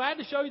we'll be glad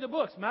to show you the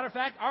books. Matter of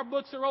fact, our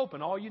books are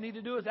open. All you need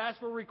to do is ask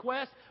for a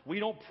request. We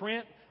don't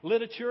print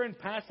literature and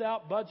pass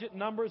out budget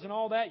numbers and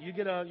all that. You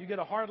get a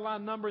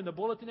hardline number in the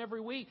bulletin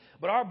every week.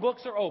 But our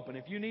books are open.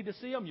 If you need to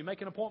see them, you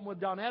make an appointment with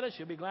Donetta.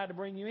 She'll be glad to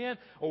bring you in,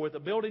 or with the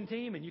building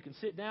team, and you can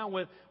sit down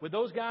with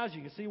those guys.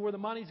 You can see where the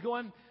money's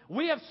going.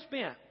 We have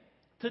spent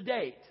to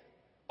date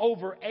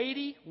over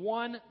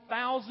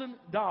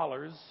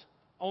 $81,000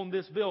 on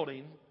this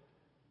building,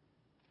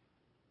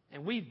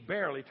 and we've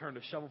barely turned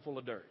a shovelful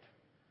of dirt.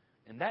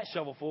 And that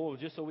shovelful was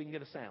just so we can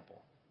get a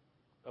sample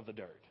of the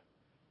dirt.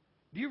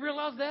 Do you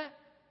realize that?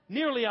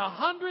 Nearly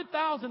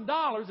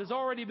 $100,000 has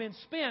already been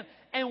spent,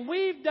 and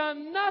we've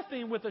done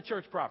nothing with the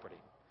church property.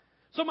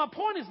 So my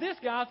point is this,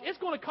 guys. It's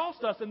going to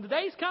cost us, and the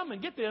day's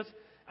coming. Get this.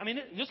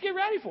 Just get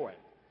ready for it.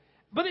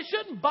 But it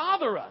shouldn't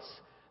bother us.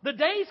 The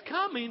day's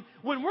coming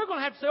when we're going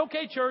to have to say,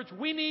 okay, church,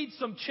 we need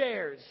some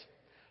chairs.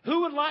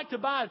 Who would like to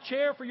buy a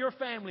chair for your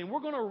family? And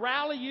we're going to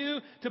rally you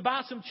to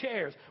buy some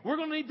chairs. We're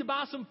going to need to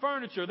buy some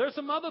furniture. There's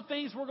some other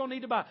things we're going to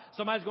need to buy.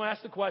 Somebody's going to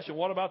ask the question,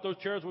 what about those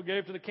chairs we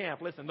gave to the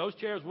camp? Listen, those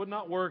chairs would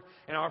not work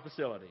in our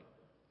facility.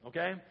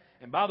 Okay?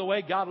 And by the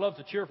way, God loves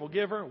a cheerful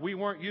giver. We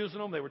weren't using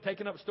them. They were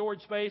taking up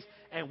storage space,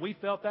 and we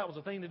felt that was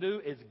the thing to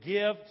do is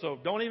give. So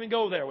don't even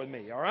go there with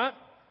me, all right?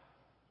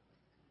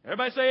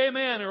 Everybody say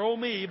amen or oh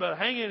me, but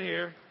hang in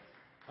here,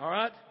 all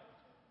right?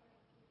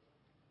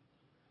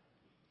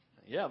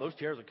 Yeah, those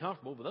chairs are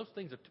comfortable, but those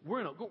things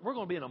we're going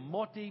to be in a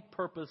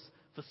multi-purpose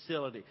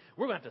facility.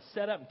 We're going to have to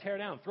set up and tear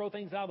down and throw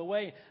things out of the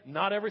way,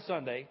 not every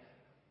Sunday,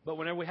 but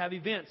whenever we have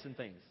events and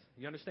things.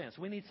 You understand?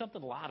 So we need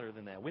something lighter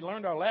than that. We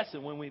learned our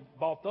lesson when we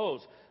bought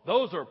those.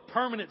 Those are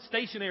permanent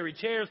stationary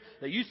chairs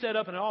that you set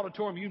up in an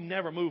auditorium, you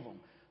never move them.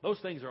 Those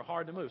things are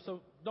hard to move,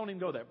 so don't even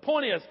go there.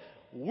 Point is,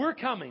 we're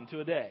coming to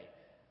a day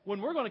when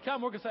we're going to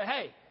come, we're going to say,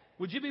 hey,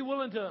 would you be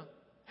willing to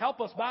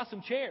help us buy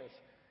some chairs?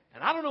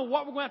 And I don't know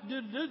what we're going to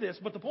have to do this,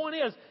 but the point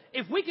is,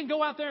 if we can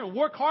go out there and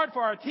work hard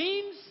for our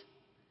teams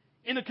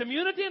in the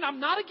community, and I'm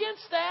not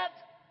against that,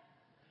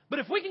 but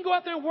if we can go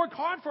out there and work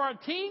hard for our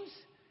teams,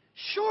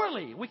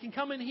 surely we can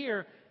come in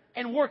here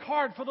and work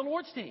hard for the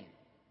Lord's team.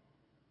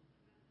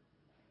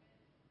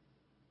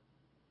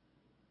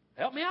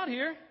 Help me out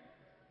here.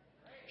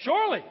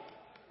 Surely.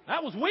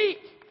 That was weak.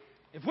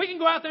 If we can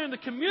go out there in the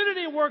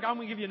community and work, I'm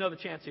going to give you another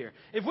chance here.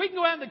 If we can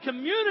go out in the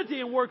community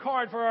and work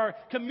hard for our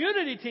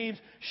community teams,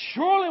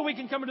 surely we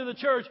can come into the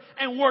church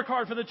and work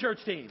hard for the church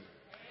team.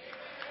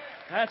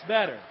 That's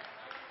better.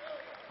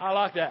 I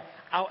like that.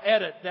 I'll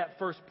edit that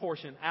first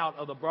portion out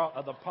of the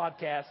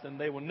podcast, and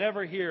they will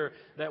never hear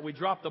that we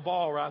dropped the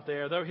ball right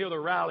there. They'll hear the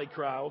rally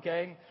cry,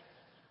 okay?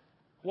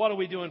 What are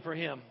we doing for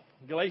Him?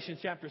 Galatians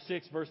chapter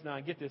 6, verse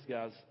 9. Get this,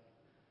 guys.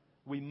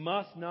 We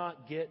must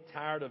not get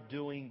tired of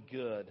doing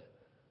good,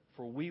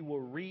 for we will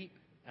reap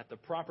at the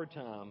proper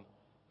time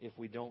if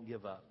we don't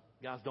give up.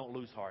 Guys, don't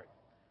lose heart.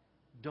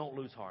 Don't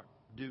lose heart.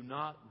 Do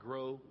not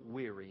grow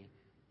weary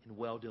in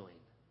well-doing.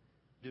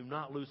 Do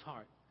not lose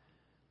heart.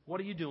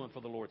 What are you doing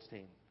for the Lord's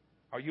team?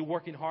 Are you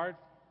working hard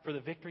for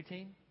the victory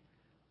team?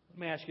 Let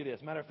me ask you this.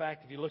 Matter of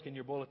fact, if you look in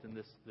your bulletin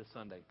this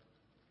Sunday,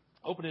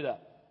 open it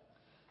up.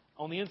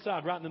 On the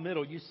inside, right in the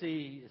middle, you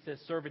see it says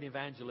Serving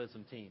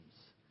Evangelism Teams.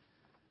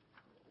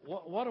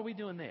 What are we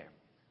doing there?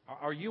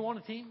 Are you on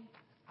a team?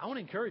 I want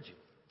to encourage you.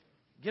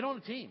 Get on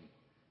a team.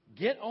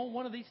 Get on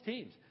one of these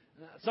teams.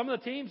 Some of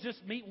the teams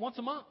just meet once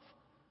a month.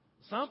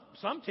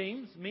 Some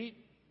teams meet,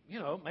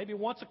 maybe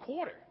once a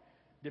quarter.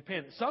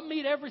 Depends. Some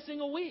meet every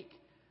single week.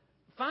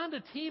 Find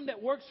a team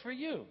that works for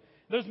you.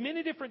 There's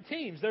many different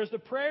teams. There's the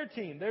prayer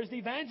team. There's the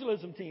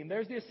evangelism team.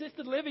 There's the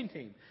assisted living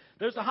team.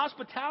 There's the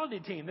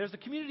hospitality team. There's the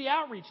community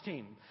outreach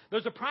team.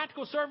 There's a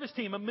practical service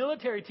team, a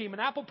military team,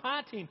 an apple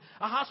pie team,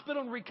 a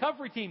hospital and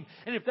recovery team.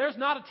 And if there's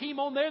not a team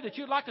on there that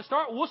you'd like to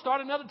start, we'll start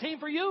another team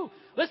for you.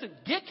 Listen,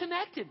 get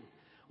connected.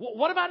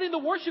 What about in the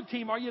worship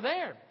team? Are you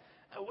there?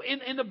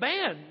 In the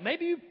band,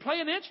 maybe you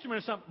play an instrument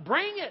or something.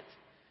 Bring it.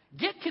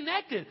 Get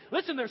connected.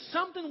 Listen, there's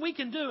something we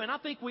can do, and I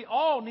think we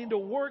all need to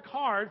work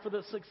hard for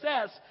the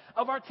success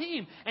of our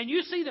team. And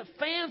you see that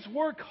fans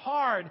work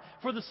hard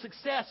for the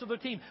success of their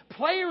team.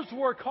 Players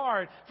work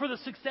hard for the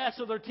success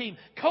of their team.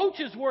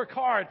 Coaches work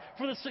hard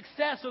for the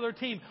success of their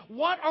team.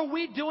 What are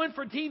we doing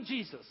for Team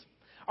Jesus?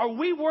 Are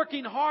we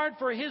working hard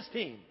for His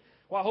team?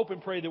 Well, I hope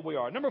and pray that we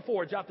are. Number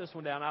 4, jot this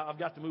one down. I've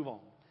got to move on.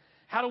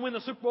 How to win the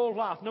Super Bowl of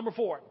life. Number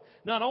 4.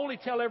 Not only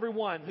tell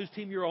everyone whose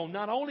team you're on,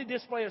 not only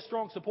display a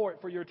strong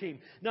support for your team,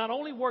 not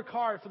only work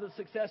hard for the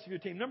success of your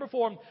team. Number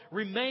 4,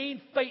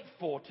 remain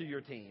faithful to your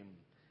team.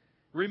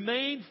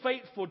 Remain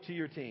faithful to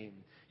your team.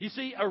 You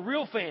see, a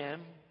real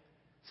fan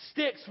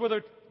sticks with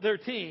their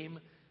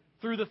team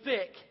through the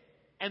thick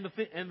and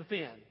the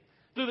thin,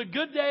 through the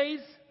good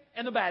days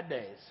and the bad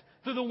days,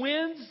 through the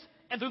wins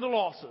and through the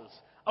losses.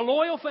 A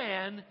loyal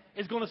fan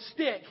is going to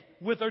stick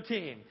with their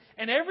team.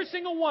 And every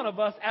single one of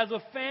us, as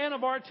a fan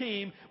of our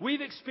team,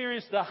 we've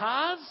experienced the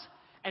highs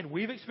and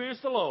we've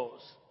experienced the lows.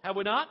 Have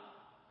we not?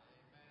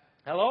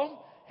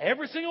 Hello?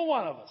 Every single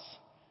one of us.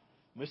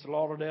 Mr.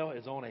 Lauderdale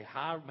is on a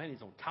high, man,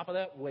 he's on top of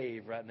that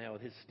wave right now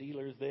with his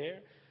Steelers there.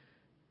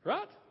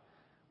 Right?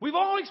 We've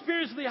all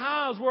experienced the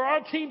highs where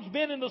our team's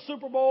been in the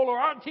Super Bowl, or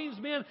our team's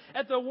been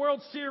at the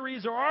World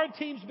Series, or our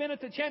team's been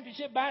at the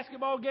championship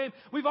basketball game.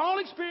 We've all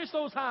experienced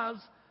those highs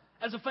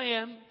as a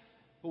fan,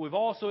 but we've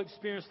also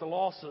experienced the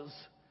losses,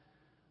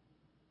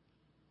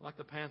 like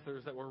the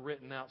Panthers that were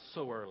written out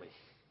so early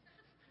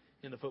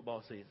in the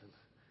football season.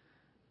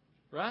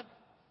 Right?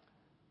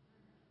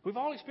 We've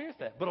all experienced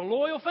that. But a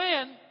loyal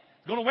fan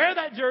is going to wear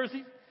that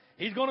jersey.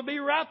 He's going to be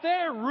right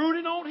there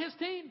rooting on his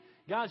team.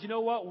 Guys, you know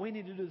what? We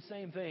need to do the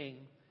same thing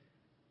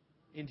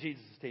in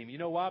Jesus' team. You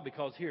know why?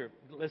 Because here,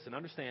 listen,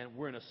 understand,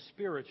 we're in a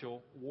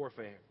spiritual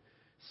warfare.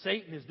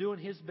 Satan is doing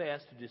his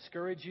best to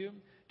discourage you,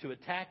 to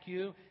attack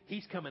you.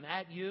 He's coming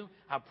at you.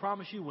 I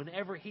promise you,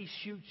 whenever he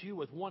shoots you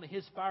with one of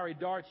his fiery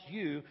darts,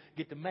 you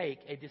get to make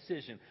a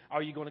decision.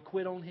 Are you going to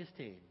quit on his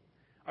team?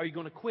 Are you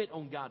going to quit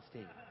on God's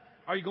team?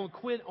 Are you going to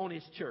quit on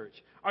His church?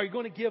 Are you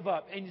going to give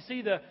up? And you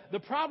see, the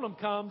problem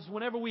comes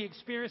whenever we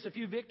experience a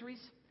few victories.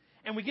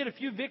 And we get a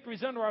few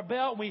victories under our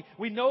belt.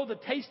 We know the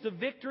taste of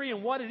victory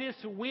and what it is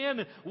to win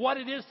and what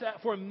it is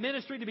for a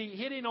ministry to be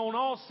hitting on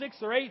all 6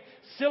 or 8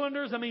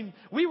 cylinders. I mean,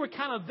 we were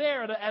kind of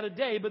there at a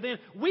day, but then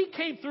we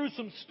came through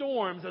some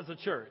storms as a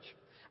church.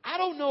 I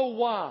don't know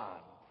why.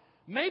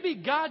 Maybe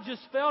God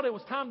just felt it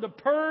was time to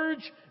purge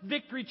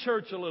Victory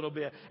Church a little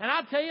bit. And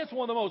I tell you, it's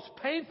one of the most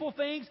painful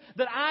things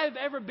that I've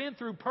ever been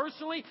through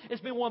personally.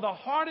 It's been one of the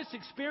hardest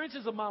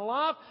experiences of my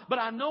life. But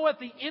I know at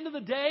the end of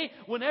the day,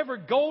 whenever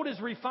gold is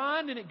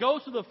refined and it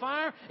goes through the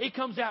fire, it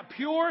comes out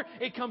pure,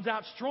 it comes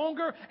out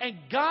stronger. And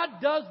God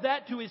does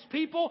that to His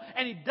people,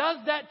 and He does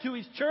that to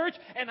His church.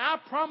 And I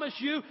promise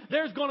you,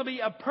 there's going to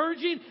be a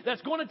purging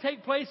that's going to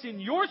take place in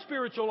your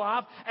spiritual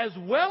life as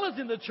well as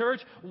in the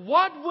church.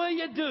 What will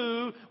you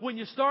do when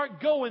you start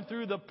going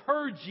through the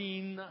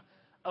purging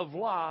of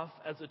life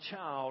as a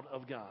child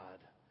of God?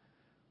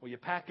 Will you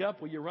pack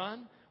up? Will you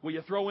run? Will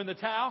you throw in the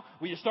towel?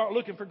 Will you start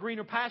looking for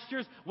greener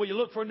pastures? Will you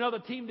look for another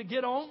team to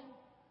get on?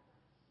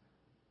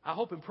 I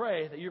hope and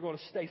pray that you're going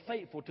to stay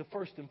faithful to,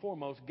 first and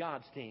foremost,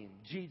 God's team,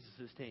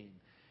 Jesus' team.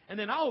 And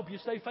then I hope you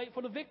stay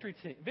faithful to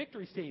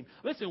Victory's team.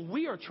 Listen,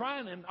 we are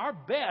trying our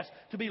best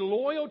to be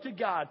loyal to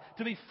God,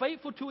 to be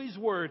faithful to His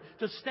Word,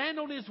 to stand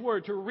on His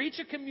Word, to reach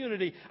a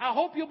community. I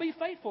hope you'll be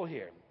faithful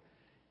here.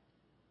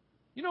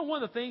 You know,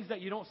 one of the things that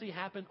you don't see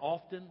happen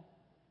often,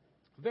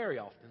 very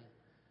often,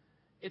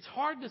 it's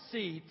hard to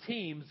see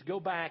teams go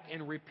back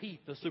and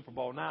repeat the Super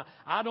Bowl. Now,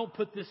 I don't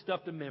put this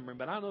stuff to memory,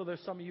 but I know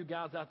there's some of you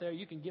guys out there,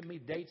 you can give me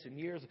dates and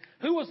years.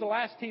 Who was the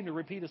last team to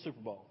repeat a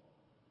Super Bowl?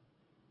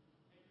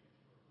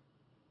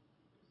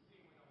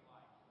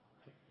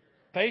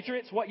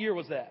 Patriots? What year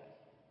was that?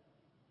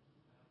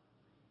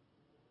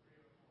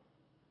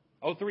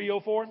 03,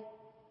 04?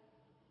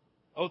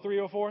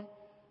 03, 04?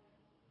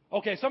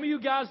 Okay, some of you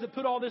guys that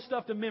put all this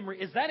stuff to memory,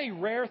 is that a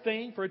rare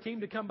thing for a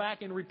team to come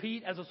back and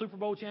repeat as a Super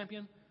Bowl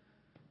champion?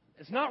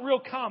 It's not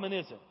real common,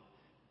 is it?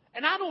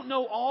 And I don't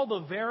know all the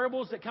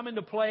variables that come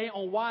into play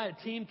on why a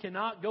team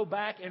cannot go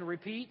back and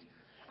repeat.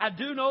 I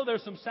do know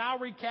there's some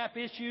salary cap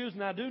issues,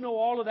 and I do know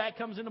all of that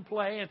comes into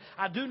play. And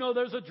I do know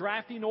there's a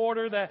drafting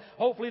order that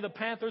hopefully the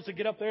Panthers will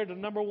get up there to the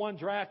number 1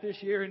 draft this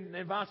year. And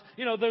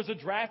there's a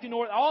drafting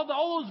order.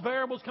 All those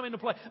variables come into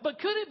play. But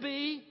could it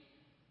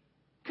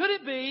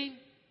be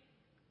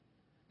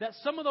that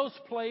some of those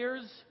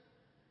players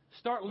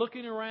start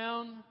looking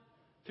around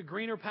to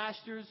greener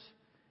pastures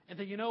and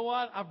think, you know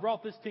what? I've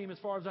brought this team as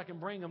far as I can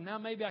bring them. Now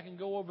maybe I can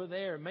go over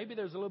there. Maybe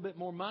there's a little bit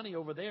more money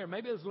over there.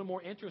 Maybe there's a little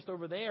more interest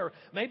over there.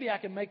 Maybe I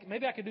can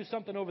do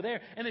something over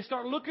there. And they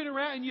start looking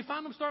around, and you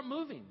find them start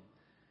moving.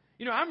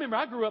 You know, I remember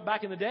I grew up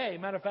back in the day.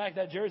 Matter of fact,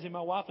 that jersey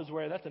my wife was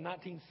wearing, that's a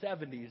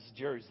 1970s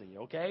jersey,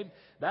 okay?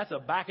 That's a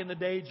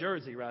back-in-the-day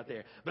jersey right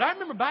there. But I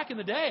remember back in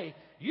the day,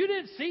 you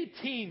didn't see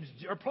teams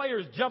or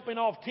players jumping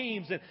off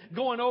teams and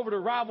going over to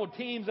rival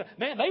teams.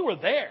 Man, they were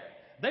there.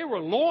 They were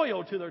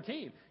loyal to their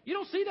team. You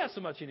don't see that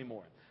so much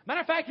anymore. Matter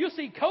of fact, you'll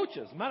see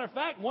coaches. Matter of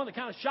fact, one that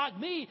kind of shocked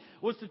me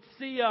was to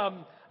see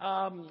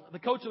the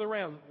coach of the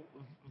Rams,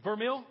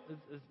 Vermeil.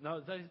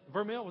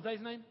 Vermeil, was that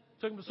his name?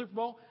 Took him to the Super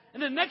Bowl.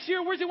 And then next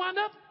year, where's he wind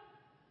up?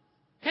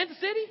 Kansas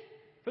City?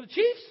 For the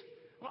Chiefs?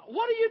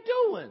 What are you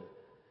doing?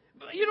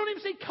 You don't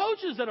even see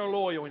coaches that are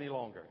loyal any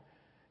longer.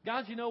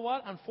 Guys, you know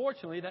what?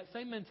 Unfortunately, that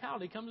same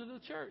mentality comes into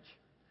the church.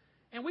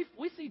 And we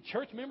see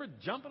church members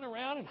jumping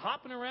around and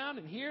hopping around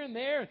and here and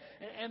there.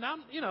 And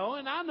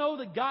I know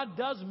that God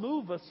does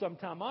move us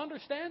sometime. I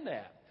understand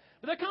that.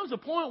 But there comes a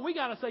point we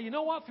got to say, you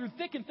know what? Through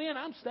thick and thin,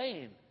 I'm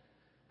staying.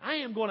 I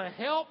am going to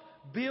help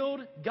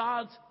build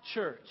God's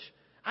church.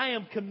 I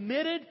am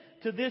committed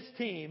to this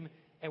team,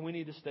 and we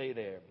need to stay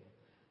there.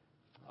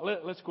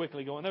 Let's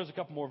quickly go. And there's a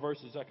couple more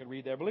verses I could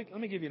read there. But let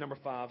me give you number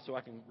 5 so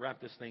I can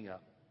wrap this thing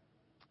up.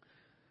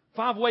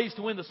 5 ways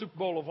to win the Super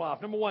Bowl of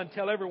life. Number 1,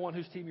 tell everyone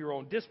whose team you're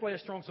on. Display a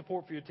strong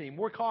support for your team.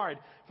 Work hard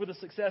for the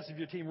success of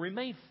your team.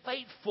 Remain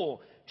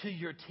faithful to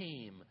your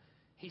team.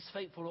 He's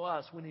faithful to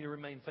us. We need to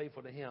remain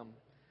faithful to Him.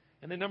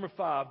 And then number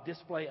 5,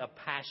 display a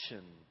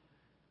passion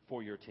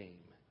for your team.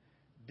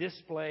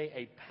 Display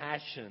a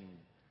passion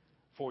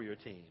for your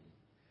team.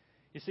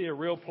 You see, a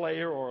real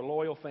player or a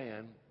loyal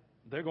fan,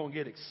 they're going to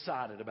get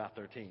excited about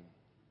their team.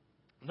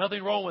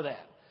 Nothing wrong with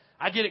that.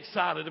 I get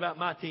excited about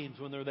my teams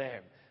when they're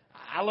there.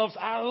 I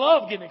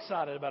love getting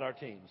excited about our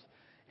teams.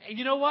 And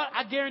you know what?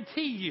 I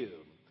guarantee you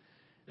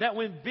that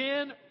when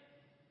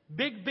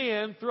Big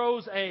Ben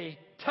throws a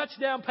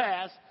touchdown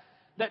pass,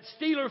 that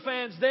Steeler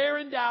fans there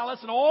in Dallas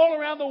and all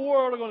around the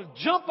world are going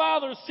to jump out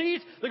of their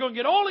seats. They're going to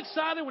get all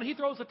excited when he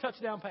throws a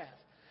touchdown pass.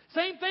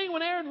 Same thing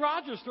when Aaron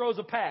Rodgers throws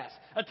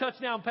a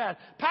touchdown pass.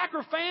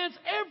 Packer fans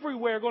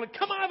everywhere are going to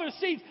come out of their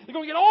seats. They're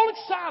going to get all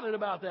excited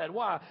about that.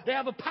 Why? They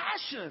have a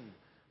passion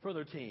for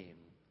their team.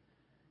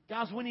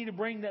 Guys, we need to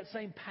bring that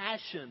same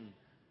passion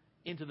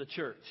into the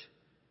church.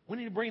 We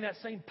need to bring that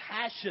same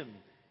passion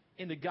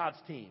into God's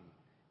team.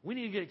 We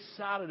need to get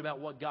excited about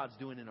what God's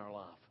doing in our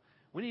life.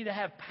 We need to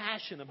have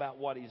passion about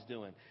what He's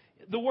doing.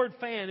 The word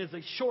fan is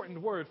a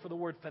shortened word for the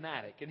word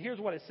fanatic. And here's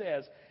what it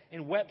says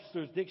in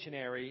Webster's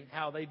dictionary,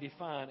 how they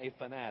define a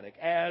fanatic: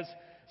 as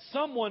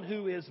someone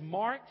who is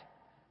marked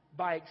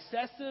by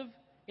excessive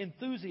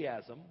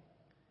enthusiasm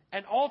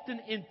and often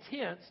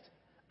intense,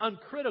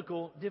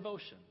 uncritical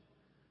devotion.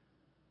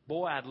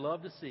 Boy, I'd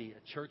love to see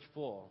a church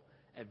full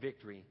at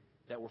Victory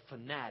that were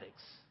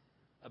fanatics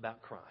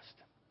about Christ,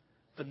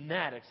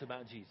 fanatics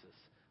about Jesus,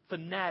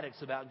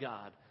 fanatics about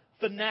God,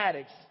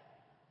 fanatics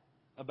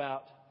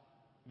about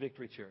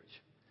Victory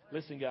Church.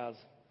 Listen, guys,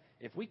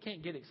 if we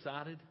can't get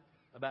excited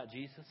about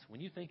Jesus,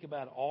 when you think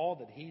about all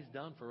that He's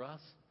done for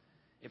us,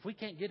 if we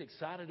can't get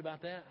excited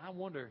about that, I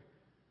wonder,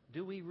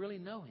 do we really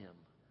know Him?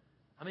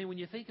 I mean, when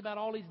you think about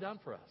all He's done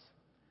for us,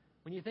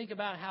 when you think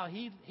about how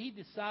He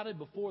decided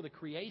before the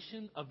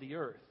creation of the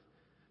earth,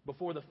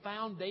 before the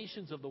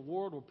foundations of the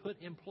world were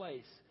put in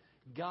place,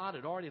 God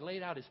had already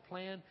laid out His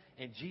plan,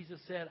 and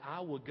Jesus said,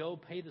 I will go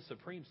pay the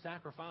supreme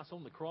sacrifice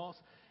on the cross.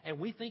 And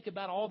we think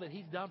about all that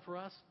He's done for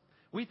us.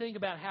 We think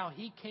about how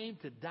He came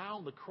to die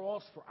on the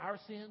cross for our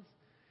sins.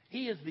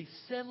 He is the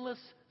sinless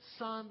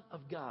Son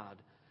of God,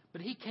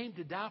 but He came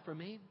to die for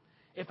me.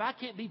 If I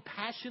can't be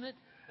passionate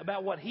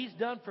about what He's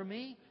done for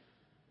me,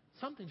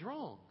 something's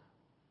wrong.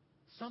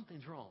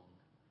 Something's wrong.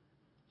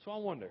 So I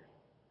wonder,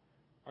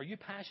 are you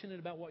passionate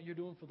about what you're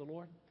doing for the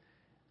Lord?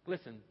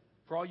 Listen,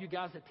 for all you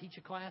guys that teach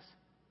a class,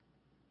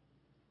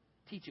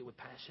 teach it with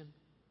passion.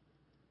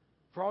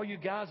 For all you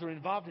guys that are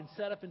involved in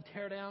setup and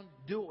tear down,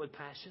 do it with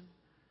passion.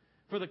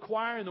 For the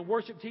choir and the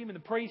worship team and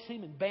the praise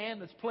team and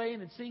band that's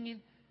playing and singing,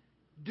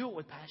 do it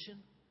with passion.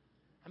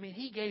 I mean,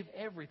 He gave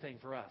everything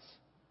for us.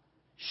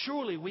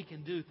 Surely we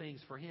can do things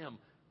for Him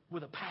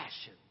with a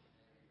passion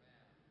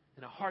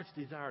and a heart's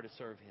desire to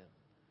serve Him.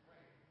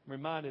 I'm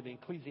reminded in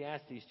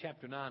Ecclesiastes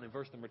chapter 9 and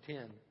verse number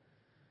 10,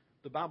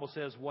 the Bible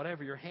says,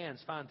 whatever your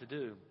hands find to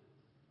do,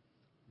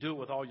 do it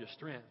with all your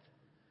strength,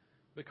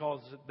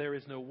 because there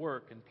is no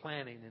work in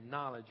planning and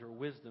knowledge or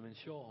wisdom in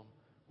Sheol,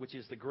 which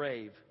is the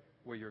grave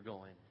where you're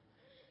going.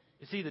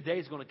 You see, the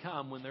day's going to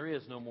come when there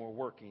is no more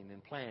working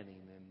and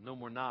planning and no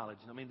more knowledge.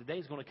 I mean, the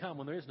day's going to come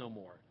when there is no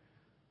more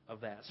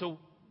of that. So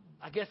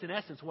I guess in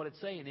essence what it's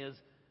saying is,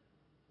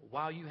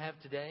 while you have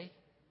today,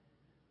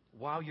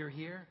 while you're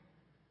here,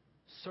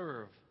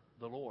 serve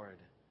the Lord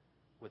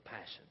with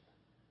passion.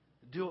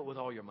 Do it with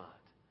all your might.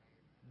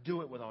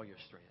 Do it with all your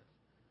strength.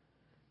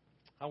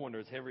 I wonder,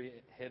 as every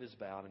head is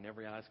bowed and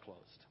every eye is closed,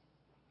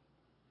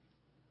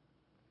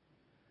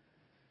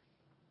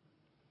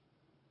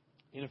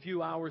 in a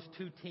few hours,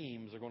 two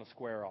teams are going to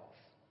square off.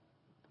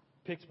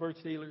 Pittsburgh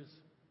Steelers,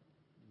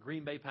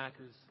 Green Bay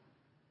Packers,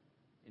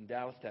 in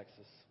Dallas,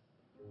 Texas,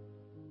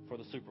 for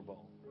the Super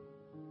Bowl.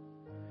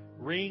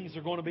 Rings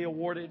are going to be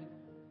awarded.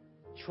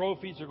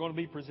 Trophies are going to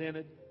be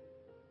presented.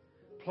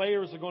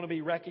 Players are going to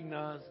be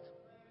recognized.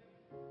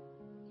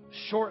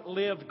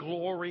 Short-lived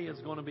glory is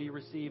going to be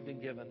received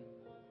and given.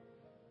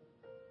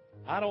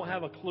 I don't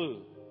have a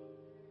clue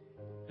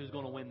who's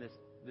going to win this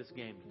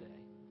game today.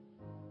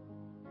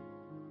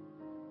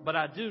 But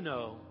I do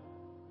know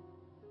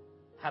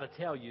how to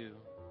tell you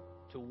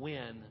to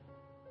win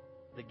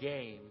the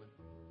game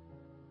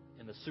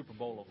in the Super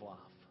Bowl of life.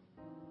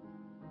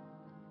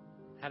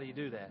 How do you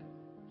do that?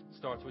 It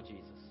starts with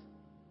Jesus.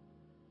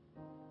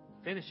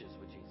 Finishes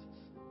with Jesus.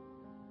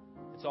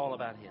 It's all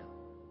about Him.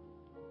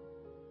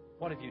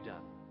 What have you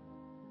done?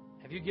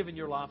 Have you given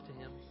your life to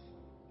Him?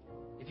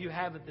 If you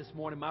haven't this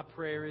morning, my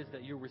prayer is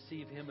that you'll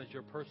receive Him as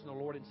your personal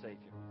Lord and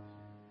Savior.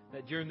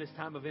 That during this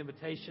time of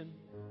invitation,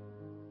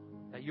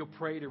 that you'll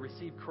pray to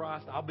receive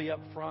Christ. I'll be up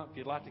front. If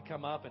you'd like to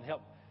come up and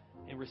help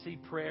and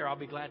receive prayer, I'll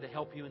be glad to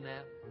help you in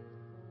that.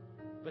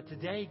 But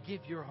today,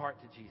 give your heart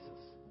to Jesus.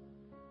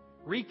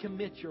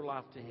 Recommit your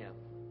life to Him.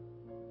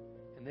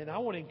 And then I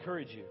want to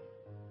encourage you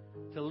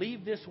to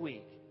leave this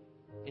week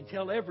and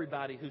tell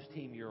everybody whose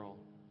team you're on.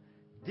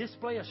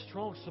 Display a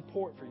strong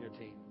support for your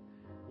team.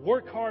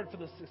 Work hard for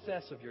the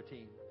success of your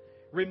team.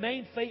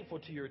 Remain faithful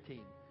to your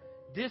team.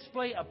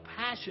 Display a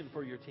passion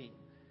for your team.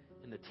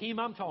 And the team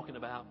I'm talking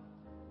about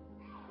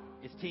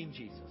is Team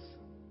Jesus.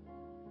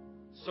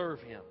 Serve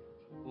Him.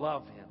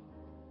 Love Him.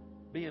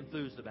 Be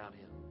enthused about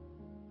Him.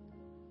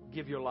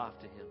 Give your life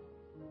to Him.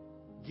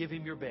 Give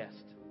Him your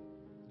best.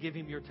 Give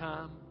Him your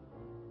time.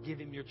 Give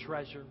Him your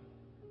treasure.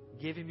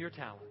 Give Him your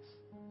talents.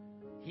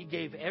 He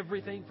gave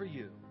everything for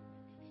you.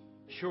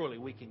 Surely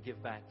we can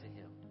give back to Him.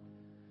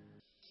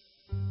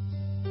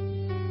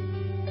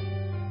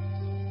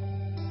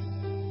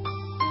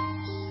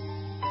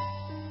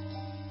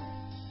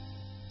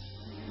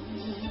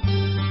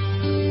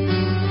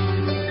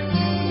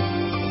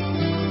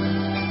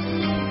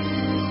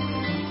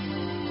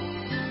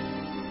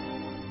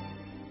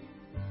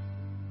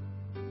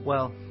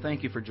 Well,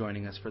 thank you for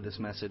joining us for this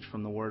message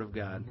from the Word of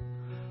God.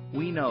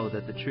 We know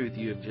that the truth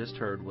you have just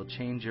heard will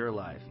change your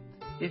life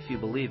if you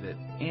believe it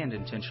and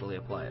intentionally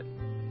apply it.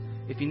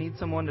 If you need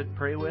someone to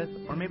pray with,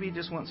 or maybe you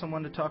just want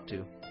someone to talk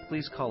to,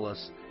 please call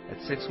us at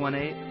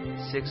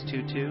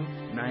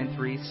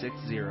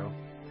 618-622-9360.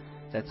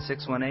 That's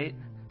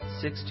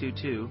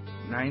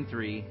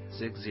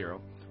 618-622-9360.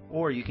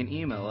 or you can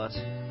email us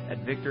at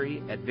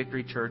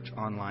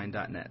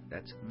victory@victorychurchonline.net.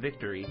 That's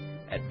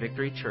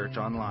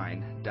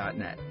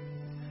victory@victorychurchonline.net.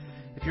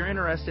 If you're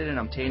interested in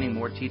obtaining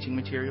more teaching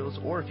materials,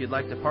 or if you'd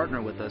like to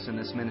partner with us in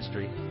this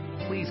ministry,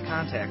 please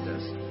contact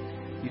us.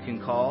 You can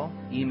call,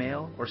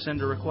 email, or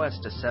send a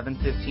request to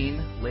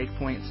 715 Lake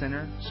Point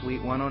Center,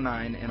 Suite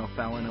 109 in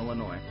O'Fallon,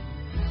 Illinois.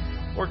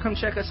 Or come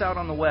check us out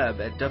on the web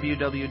at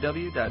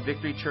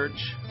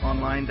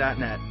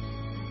www.victorychurchonline.net.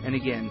 And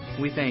again,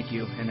 we thank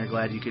you and are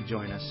glad you could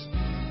join us.